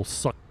takers will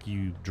suck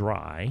you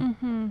dry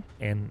Mm-hmm.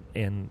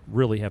 and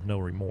really have no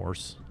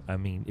remorse. I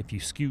mean, if you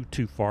skew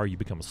too far, you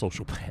become a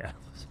sociopath,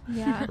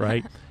 Yeah.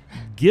 right?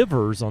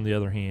 Givers, on the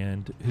other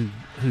hand,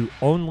 who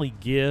only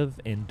give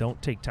and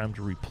don't take time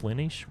to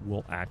replenish,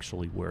 will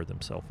actually wear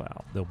themselves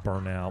out. They'll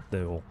burn out.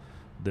 They'll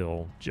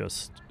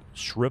just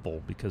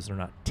shrivel because they're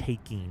not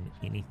taking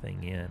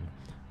anything in.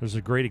 There's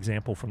a great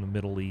example from the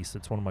Middle East.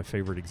 It's one of my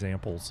favorite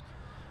examples.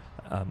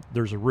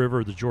 There's a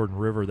river, the Jordan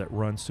River, that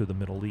runs through the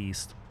Middle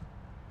East,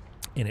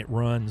 and it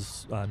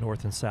runs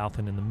north and south,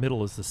 and in the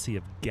middle is the Sea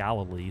of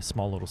Galilee,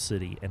 small little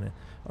city,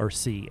 or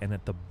sea, and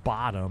at the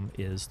bottom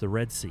is the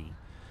Red Sea.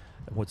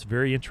 And what's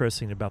very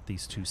interesting about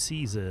these two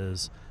seas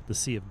is the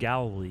Sea of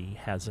Galilee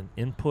has an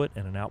input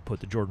and an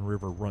output. The Jordan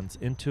River runs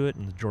into it,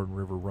 and the Jordan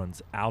River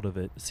runs out of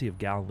it. The Sea of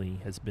Galilee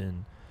has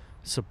been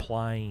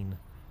supplying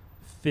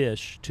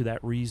fish to that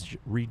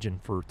region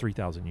for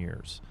 3,000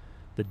 years.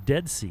 The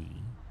Dead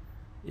Sea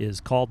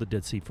is called the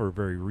Dead Sea for a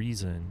very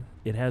reason.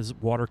 It has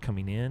water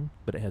coming in,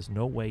 but it has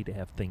no way to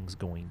have things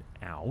going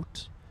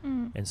out,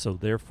 Mm. and so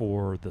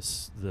therefore the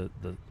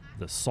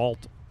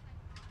salt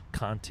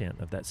content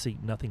of that sea,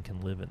 nothing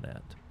can live in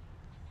that,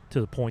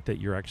 to the point that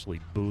you're actually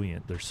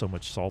buoyant. There's so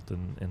much salt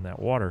in that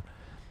water,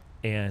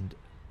 and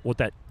what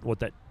that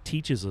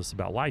teaches us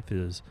about life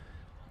is,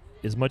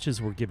 as much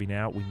as we're giving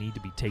out, we need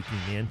to be taking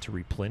in to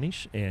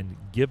replenish, and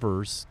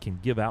givers can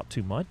give out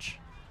too much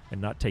and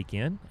not take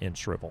in and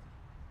shrivel.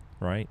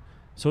 Right,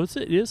 so it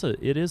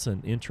is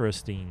an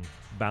interesting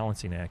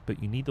balancing act,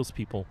 but you need those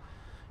people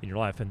in your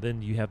life, and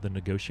then you have the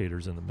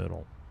negotiators in the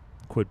middle,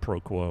 quid pro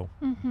quo.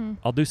 Mm-hmm.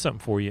 I'll do something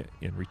for you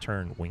in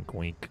return, wink,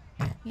 wink.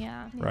 Yeah.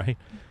 Yeah. Right?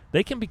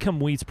 They can become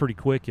weeds pretty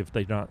quick if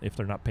they're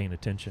not paying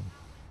attention.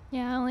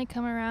 Yeah, I only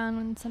come around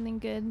when something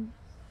good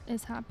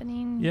is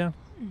happening. Yeah,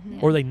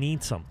 Mhm. or they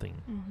need something,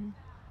 Mhm.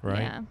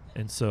 right? Yeah.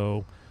 And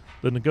so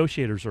the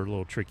negotiators are a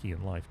little tricky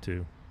in life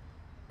too.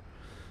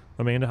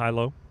 Amanda, hi,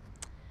 low.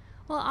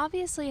 Well,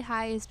 obviously,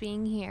 high is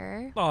being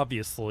here.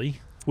 Obviously,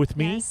 with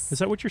me. Yes. Is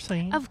that what you're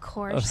saying? Of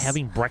course.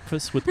 Having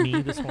breakfast with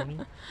me this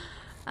morning.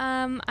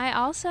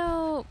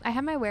 I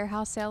had my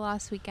warehouse sale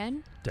last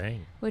weekend,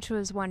 Dang. which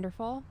was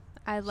wonderful.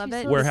 I love She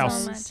it. sold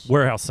Warehouse. so much.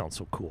 Warehouse sounds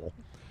so cool.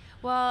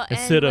 Well,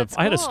 Instead and of, what's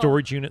I had a cool-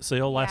 storage unit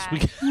sale last Yeah.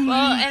 week.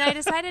 Well, and I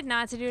decided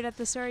not to do it at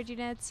the storage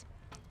units,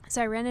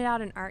 so I rented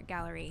out an art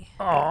gallery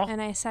Aw.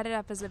 and I set it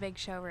up as a big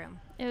showroom.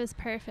 It was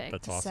perfect.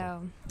 That's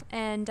awesome. So,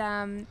 and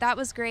that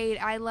was great.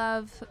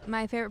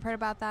 My favorite part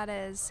about that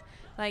is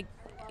like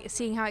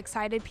seeing how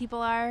excited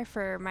people are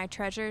for my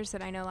treasures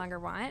that I no longer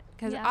want.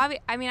 Because Yeah.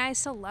 I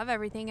still love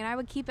everything and I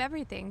would keep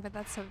everything, but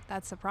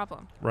that's the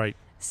problem. Right.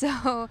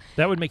 So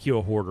That would make you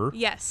a hoarder.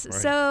 yes.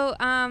 Right. So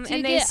Do you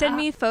and they get send a-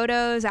 me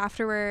photos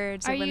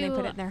afterwards Are of when you they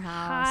put it in their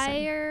house. and-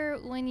 higher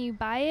when you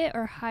buy it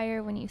or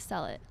higher when you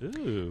sell it?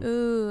 Ooh.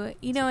 Ooh,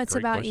 you know, a it's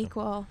great about question.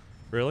 equal.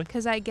 Really?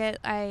 Because I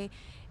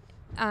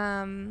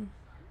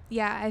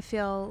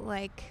feel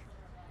like,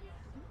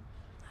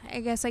 I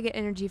guess I get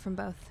energy from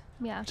both.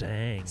 Yeah.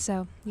 Dang.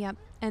 So, yep.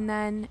 And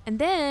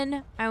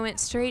then I went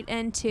straight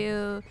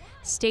into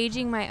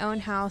staging my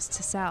own house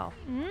to sell.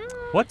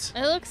 What?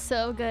 It looks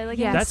so good. Like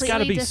Yeah. a That's got to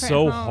completely be different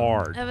so home.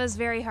 hard. It was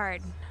very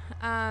hard.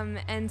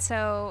 And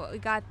so we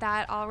got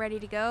that all ready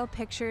to go.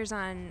 Pictures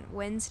on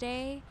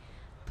Wednesday,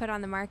 put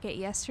on the market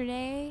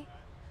yesterday.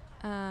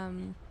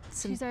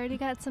 She's already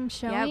got some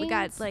showings. Yeah, we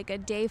got like a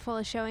day full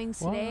of showings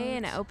today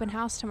and an What? open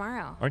house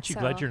tomorrow. Aren't you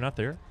glad you're not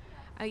there?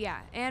 Oh yeah,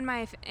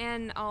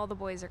 and all the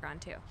boys are gone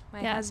too.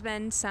 My Yeah.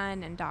 husband,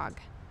 son, and dog.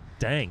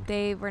 Dang.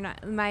 They were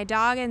not. My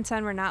dog and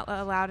son were not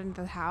allowed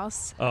into the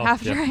house Oh,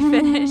 after yeah. I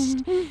finished.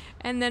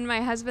 And then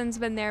my husband's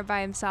been there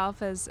by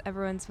himself as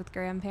everyone's with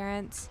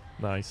grandparents.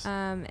 Nice.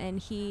 And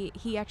he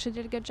actually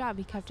did a good job.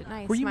 He kept it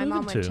nice. Where you My mom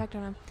moving went and to? checked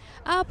on him.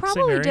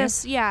 Probably area?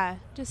 just Yeah.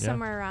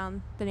 somewhere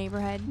around the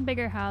neighborhood.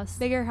 Bigger house.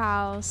 Bigger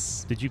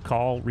house. Did you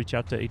reach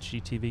out to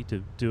HGTV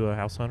to do a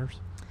House Hunters?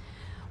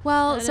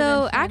 Well, That'd have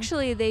so been fun.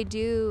 actually they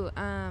do.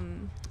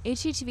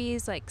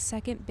 HGTV's like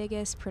second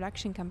biggest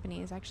production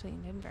company is actually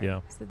in Denver. Yeah.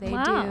 So they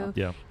Wow.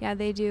 Yeah.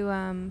 they do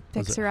Was it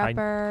Fixer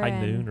Upper. High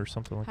and Noon or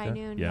something like High that?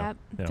 Noon. Yeah. Yep.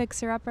 Yeah.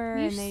 Fixer Upper,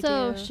 You and they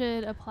so do.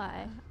 should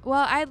apply.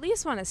 Well, I at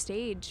least want a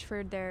stage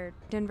for their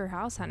Denver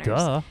House Hunters.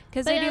 Duh.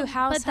 Because they do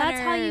House But that's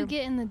how you Hunter-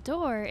 get in the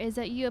door, is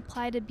that you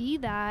apply to be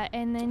that,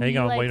 and then Hang you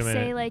on, like wait a minute.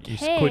 say like, you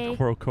hey. quid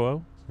pro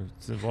quo?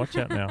 Watch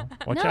out now.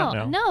 Watch out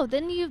now. No,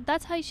 then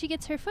that's how she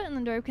gets her foot in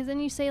the door, because then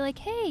you say like,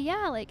 hey,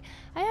 yeah, like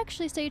I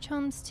actually stage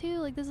homes too,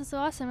 like this is so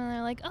awesome, and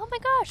they're like, oh my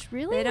gosh,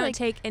 really? They don't like,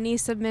 take any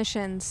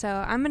submissions, so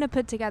I'm gonna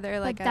put together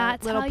like a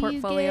that's little how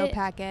you portfolio get-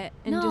 packet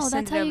and no, just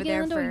send that's it how over you get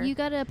there in the door. for. You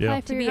gotta apply Yeah.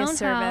 for To be your a own house,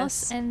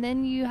 service. and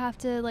then you have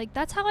to like.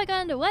 That's how I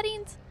got into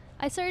weddings.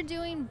 I started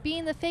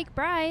being the fake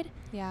bride,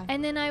 Yeah.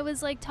 and then I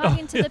was like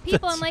talking to the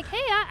people. I'm that's- like, hey,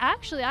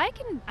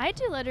 I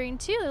do lettering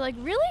too. They're like,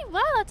 really?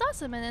 Wow, that's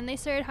awesome. And then they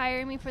started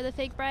hiring me for the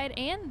fake bride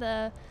and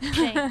the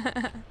thing.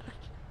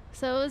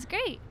 So it was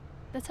great.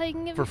 That's how you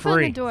can get For your foot in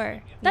free. the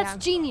door. That's Yeah.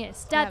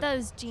 genius. Yep. That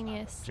was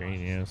genius.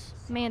 Genius.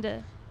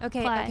 Amanda,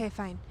 Okay. apply. Okay.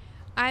 Fine.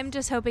 I'm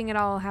just hoping it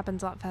all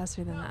happens a lot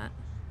faster than that.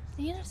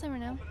 you just never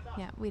know.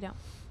 Yeah. We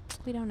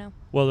don't know.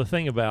 Well, the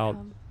thing about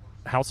Um,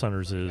 House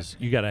Hunters is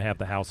you got to have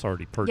the house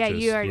already purchased.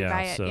 you already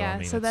buy it, So, yeah. I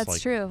mean, So it's that's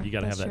like true. You got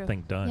to have That's that true.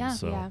 thing done. Yeah.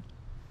 So Yeah.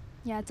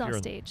 Yeah, it's if all you're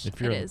in- staged.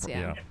 If you're It in- is,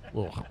 yeah.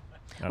 Ugh.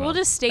 I We'll don't-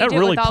 just stage that it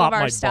really with all popped of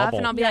our my stuff, bubble.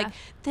 and I'll be Yeah. like,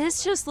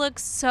 "This just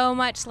looks so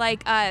much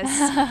like us."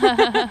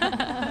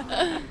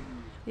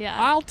 Yeah.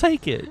 I'll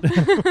take it.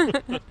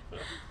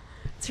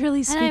 It's really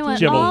And spooky. I want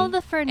Did you have a- all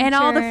the furniture. And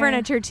all the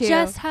furniture, too.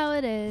 Just how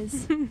it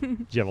is.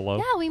 Did you have a low?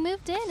 Yeah, we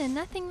moved in and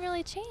nothing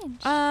really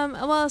changed.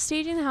 Well,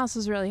 staging the house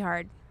was really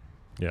hard.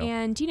 Yeah.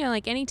 And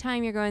like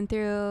anytime you're going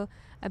through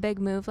a big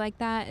move like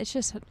that, it's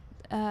just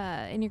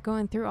and you're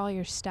going through all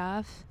your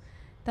stuff,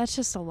 that's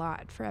just a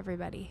lot for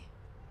everybody.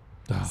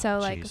 Oh, So,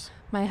 like, jeez.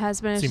 My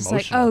husband is It's just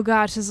like, emotional. oh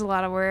gosh, this is a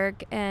lot of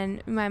work.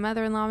 And my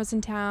mother-in-law was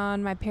in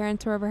town. My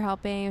parents were over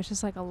helping. It was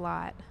just like a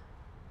lot.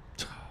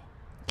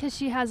 Because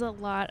she has a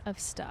lot of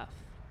stuff.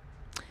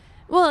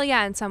 Well,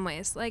 yeah, in some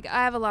ways. Like,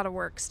 I have a lot of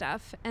work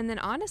stuff. And then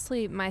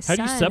honestly, my How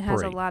do you son has a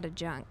separate? lot of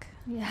junk.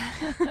 Yeah.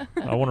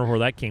 I wonder where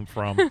that came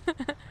from.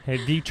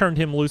 Have you turned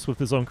him loose with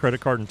his own credit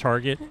card and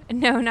Target?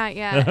 No, not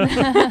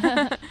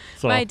yet.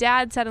 So, My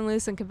dad set him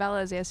loose in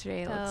Cabela's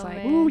yesterday, it looks Oh, like.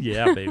 man. ooh,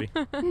 yeah, baby.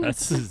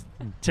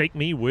 Take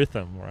me with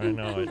him. I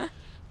know it.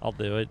 I'll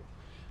do it.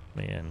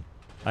 Man,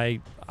 I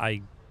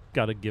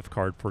got a gift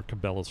card for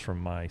Cabela's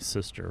from my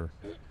sister,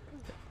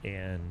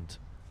 and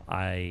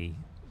I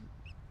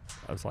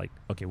was like,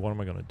 okay, what am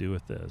I going to do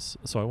with this?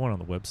 So I went on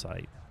the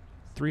website.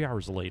 3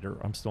 hours later,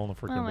 I'm still on the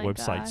freaking my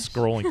website gosh.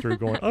 scrolling through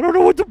going, I don't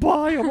know what to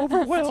buy. I'm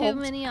overwhelmed.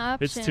 Too many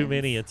options. It's too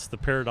many. It's the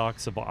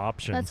paradox of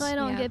options. That's why I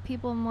don't Yeah. get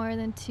people more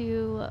than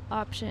 2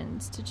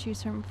 options to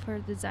choose from for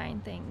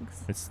design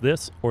things. It's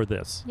this or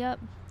this. Yep.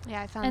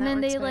 Yeah, I found And that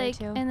then works they better, like,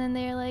 too. and then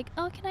they're like,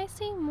 oh, can I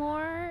see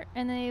more?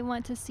 And they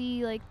want to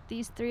see like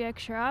these 3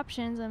 extra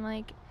options. I'm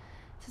like,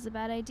 this is a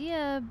bad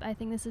idea. I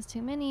think this is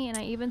too many. And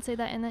I even say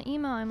that in the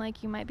email. I'm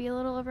like, you might be a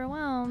little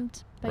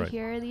overwhelmed, but Right.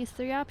 here are these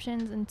 3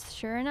 options. And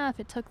sure enough,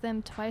 it took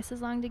them twice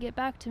as long to get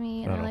back to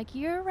me. And they're Oh. like,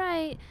 you're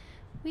right.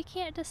 We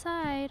can't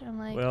decide. I'm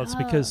like, Well, it's "Oh."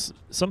 because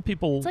some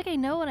people It's like I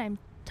know what I'm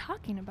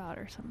talking about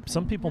or something.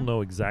 some people you know?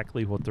 know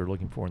exactly what they're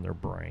looking for in their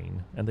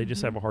brain, and they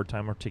just have Mhm. a hard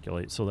time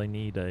articulate. So they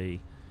need a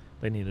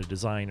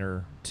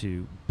designer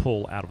to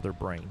pull out of their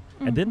brain.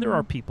 And then there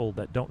are Mhm. people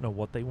that don't know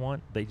what they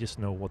want; they just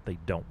know what they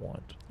don't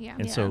want, Yeah.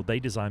 and so Yeah. they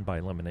design by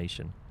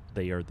elimination.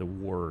 They are the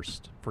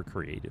worst for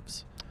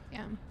creatives.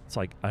 Yeah. It's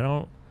like I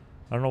don't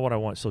know what I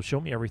want, so show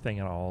me everything,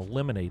 and I'll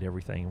eliminate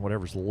everything.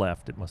 Whatever's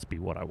left, it must be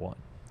what I want.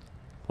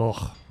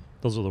 Ugh,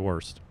 those are the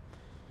worst.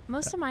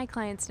 Most of my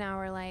clients now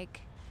are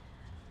like,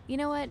 you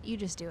know what? You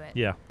just do it.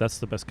 Yeah, that's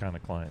the best kind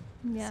of client.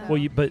 Yeah.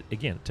 Well, but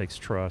again, it takes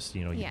trust.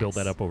 You build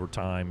that Yes. up over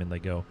time, and they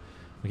go,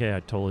 "Okay, I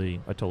totally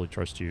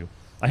trust you.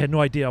 I had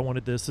no idea I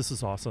wanted this. This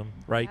is awesome,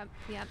 right?" Yep.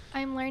 Yep.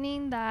 I'm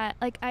learning that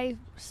like I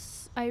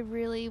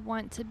really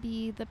want to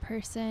be the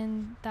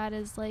person that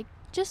is like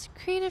just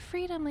creative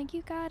freedom, like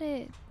you got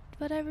it,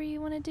 whatever you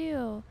want to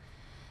do.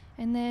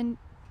 And then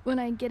when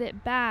I get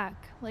it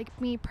back, like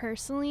me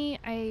personally,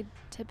 I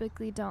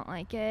typically don't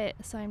like it,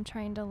 so I'm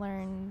trying to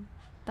learn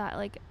that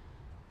like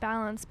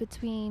balance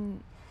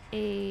between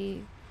a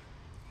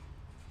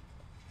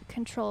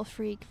control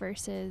freak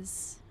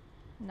versus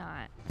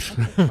not a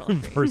control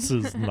freak.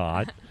 Versus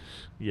not.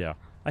 Yeah,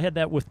 I had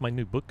that with my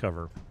new book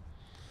cover.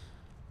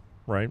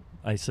 Right?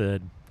 I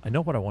said, I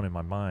know what I want in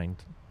my mind,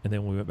 and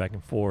then we went back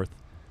and forth.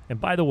 And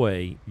by the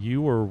way,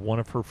 you were one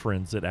of her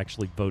friends that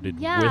actually voted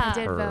Yeah. with I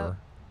did her. vote.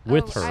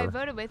 with I her.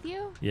 voted with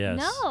you? Yes.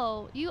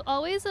 No, you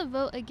always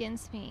vote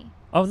against me.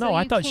 Oh, So no,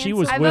 I you thought she cancel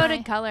was I with.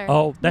 voted color.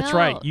 Oh, that's No,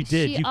 right. You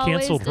did. she You always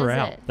canceled her does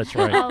out. it. That's She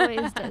right.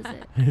 always does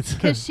it. It's-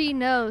 Because she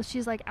knows.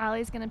 She's like,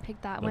 Allie's going to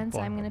pick that The one, so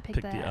I'm bottom going to pick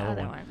pick the the other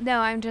other one. one. No,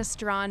 I'm just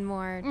drawn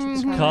more to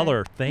Mhm. the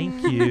Color.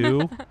 Thank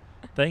you.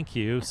 Thank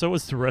you. So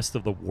is the rest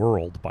of the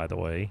world, by the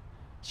way.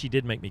 She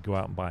did make me go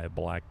out and buy a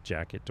black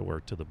jacket to wear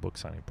to the book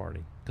signing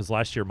party. Because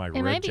last year my It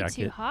red might be jacket,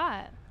 too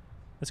hot.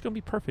 it's going to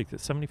be perfect at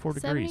 74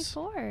 degrees.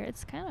 74.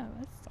 It's kind of.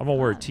 I'm going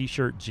to wear a hot.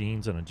 t-shirt,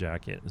 jeans, and a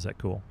jacket. Is that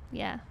cool?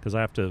 Yeah. Because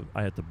I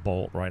had to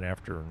bolt right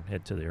after and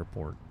head to the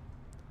airport.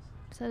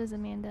 So does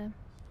Amanda.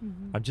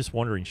 Mhm. I'm just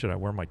wondering, should I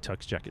wear my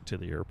tux jacket to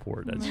the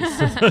airport? Oh That's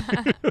my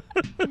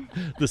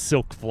just the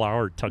silk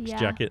flower tux Yeah.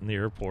 jacket in the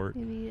airport.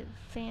 Maybe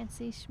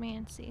fancy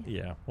schmancy.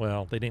 Yeah,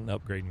 well, they didn't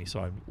upgrade me,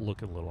 so I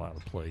look a little out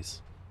of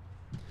place.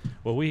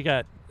 Well, we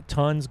got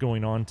tons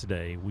going on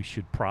today. We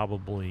should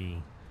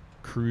probably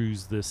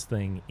cruise this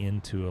thing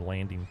into a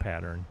landing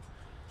pattern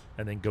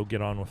and then go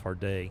get on with our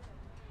day.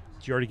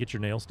 Did you already get your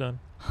nails done?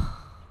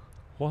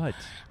 What?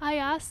 I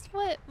asked,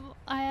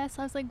 I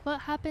was like,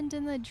 what happened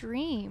in the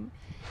dream?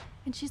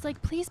 And she's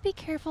like, please be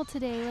careful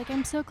today. Like,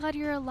 I'm so glad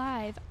you're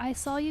alive. I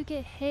saw you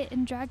get hit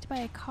and dragged by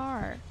a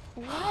car.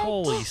 What?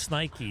 Holy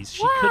snikes.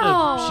 She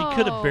Wow.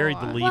 could have buried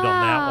the lead on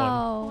that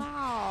one.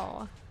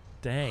 Wow.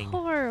 Dang.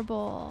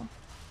 Horrible.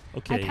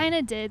 Okay. I kind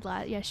of did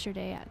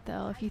yesterday,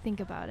 though, if you think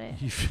about it.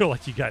 You feel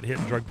like you got hit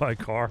and drugged by a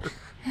car?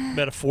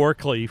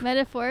 Metaphorically.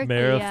 Metaphorically,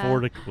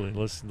 Metaphorically.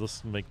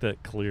 Let's make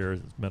that clear.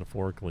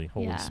 Metaphorically.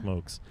 Holy Yeah.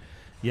 smokes.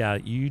 Yeah,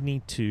 you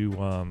need to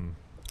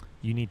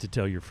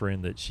tell your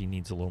friend that she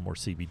needs a little more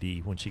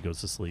CBD when she goes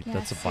to sleep. Yeah,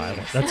 That's a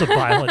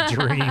violent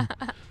seriously. dream.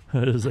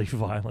 That is a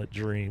violent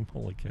dream.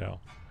 Holy cow.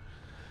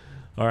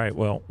 All right,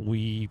 well,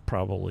 we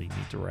probably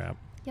need to wrap.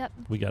 Yep.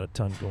 We got a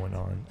ton going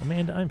on.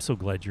 Amanda, I'm so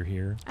glad you're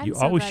here. I'm You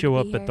so always glad to show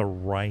up be at here. the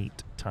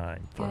right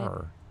time for Good.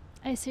 her.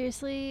 I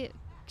seriously,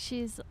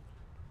 she's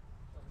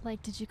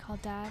like, did you call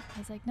Dad? I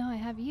was like, no, I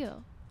have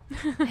you.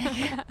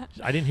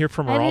 I didn't hear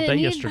from her all day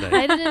yesterday.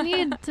 I didn't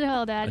need to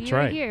tell Dad. That's you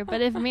were right. here. But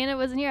if Amanda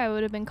wasn't here, I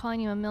would have been calling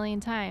you a million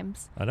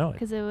times. I know it.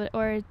 Because it would,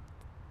 or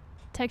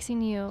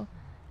texting you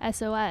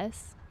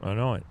SOS. I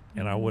know it.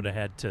 And I Mhm. would have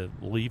had to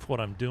leave what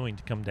I'm doing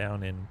to come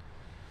down and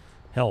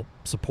help,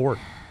 support.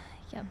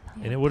 Yep.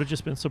 And it would have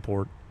just been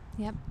support.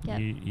 Yep. Yep.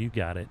 You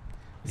got it.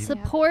 You-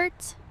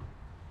 Support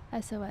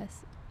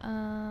SOS.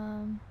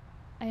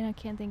 I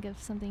can't think of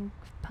something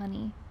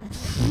punny.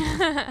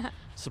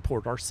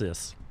 Support our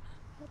sis.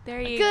 There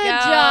you Good go.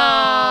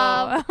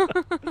 job.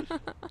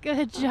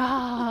 Good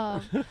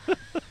job.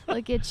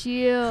 Look at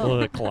you.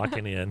 Look,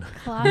 clocking in.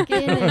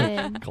 Clocking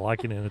in.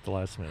 Clocking in at the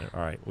last minute. All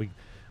right. We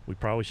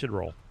probably should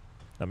roll.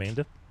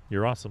 Amanda,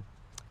 you're awesome.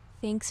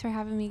 Thanks for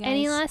having me, guys.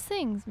 Any last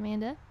things,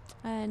 Amanda?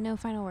 No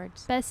final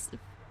words. Best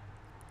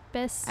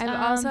I've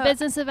also-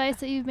 business advice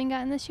that you've been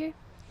gotten this year?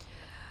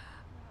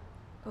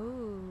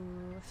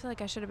 Ooh, I feel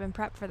like I should have been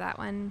prepped for that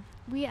one.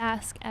 We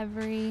ask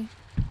every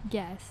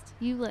guest.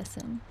 You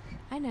listen.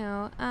 I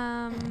know.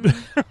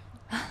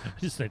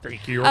 Just say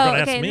thank you. You were going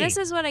to okay. ask me. This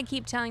is what I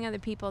keep telling other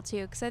people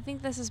too, because I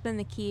think this has been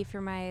the key for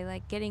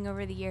my getting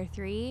over the year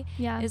 3.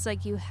 Yeah. Is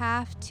you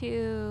have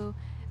to,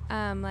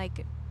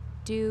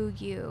 do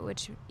you,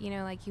 which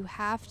you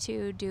have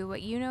to do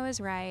what you know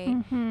is right.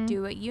 Mhm.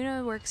 Do what you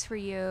know works for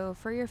you,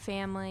 for your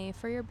family,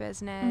 for your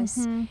business.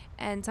 Mhm.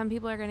 And some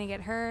people are going to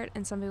get hurt,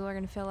 and some people are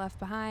going to feel left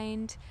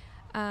behind,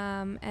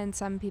 and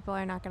some people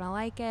are not going to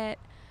like it.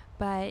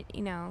 But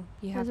you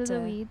have Those to. are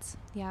the weeds.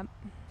 Yep.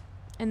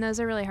 And those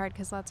are really hard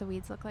because lots of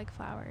weeds look like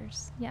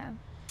flowers. Yeah.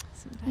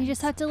 Sometimes. You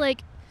just have to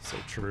So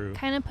true.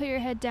 kind of put your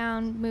head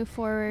down, move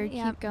forward,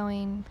 Yep. keep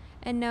going.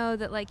 and know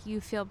that you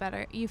feel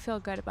better. You feel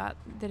good about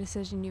the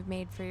decision you've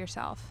made for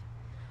yourself.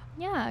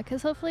 Yeah,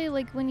 because hopefully,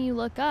 when you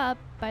look up,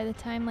 by the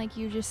time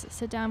you just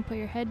sit down, put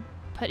your head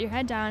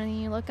down,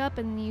 and you look up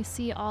and you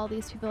see all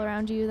these people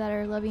around you that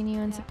are loving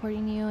you and Yeah.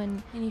 supporting you,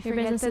 and And you your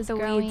forget business that is the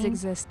growing. weeds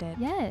existed.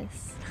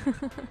 Yes.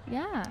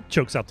 Yeah.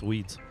 Chokes out the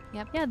weeds.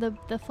 Yeah.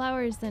 The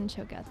flowers then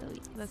choke out the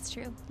weeds. That's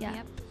true. Yeah.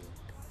 Yep.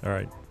 All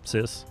right,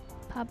 sis,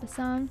 Papa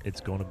San,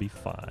 it's going to be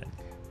fine.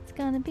 it's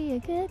gonna be a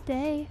good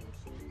day.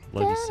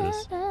 Love you,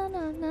 sis.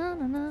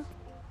 Da-da-da-da-da-da-da.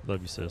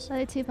 Love you, sis. Love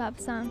you too,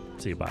 Papa San.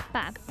 See you. Bye.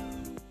 Bye.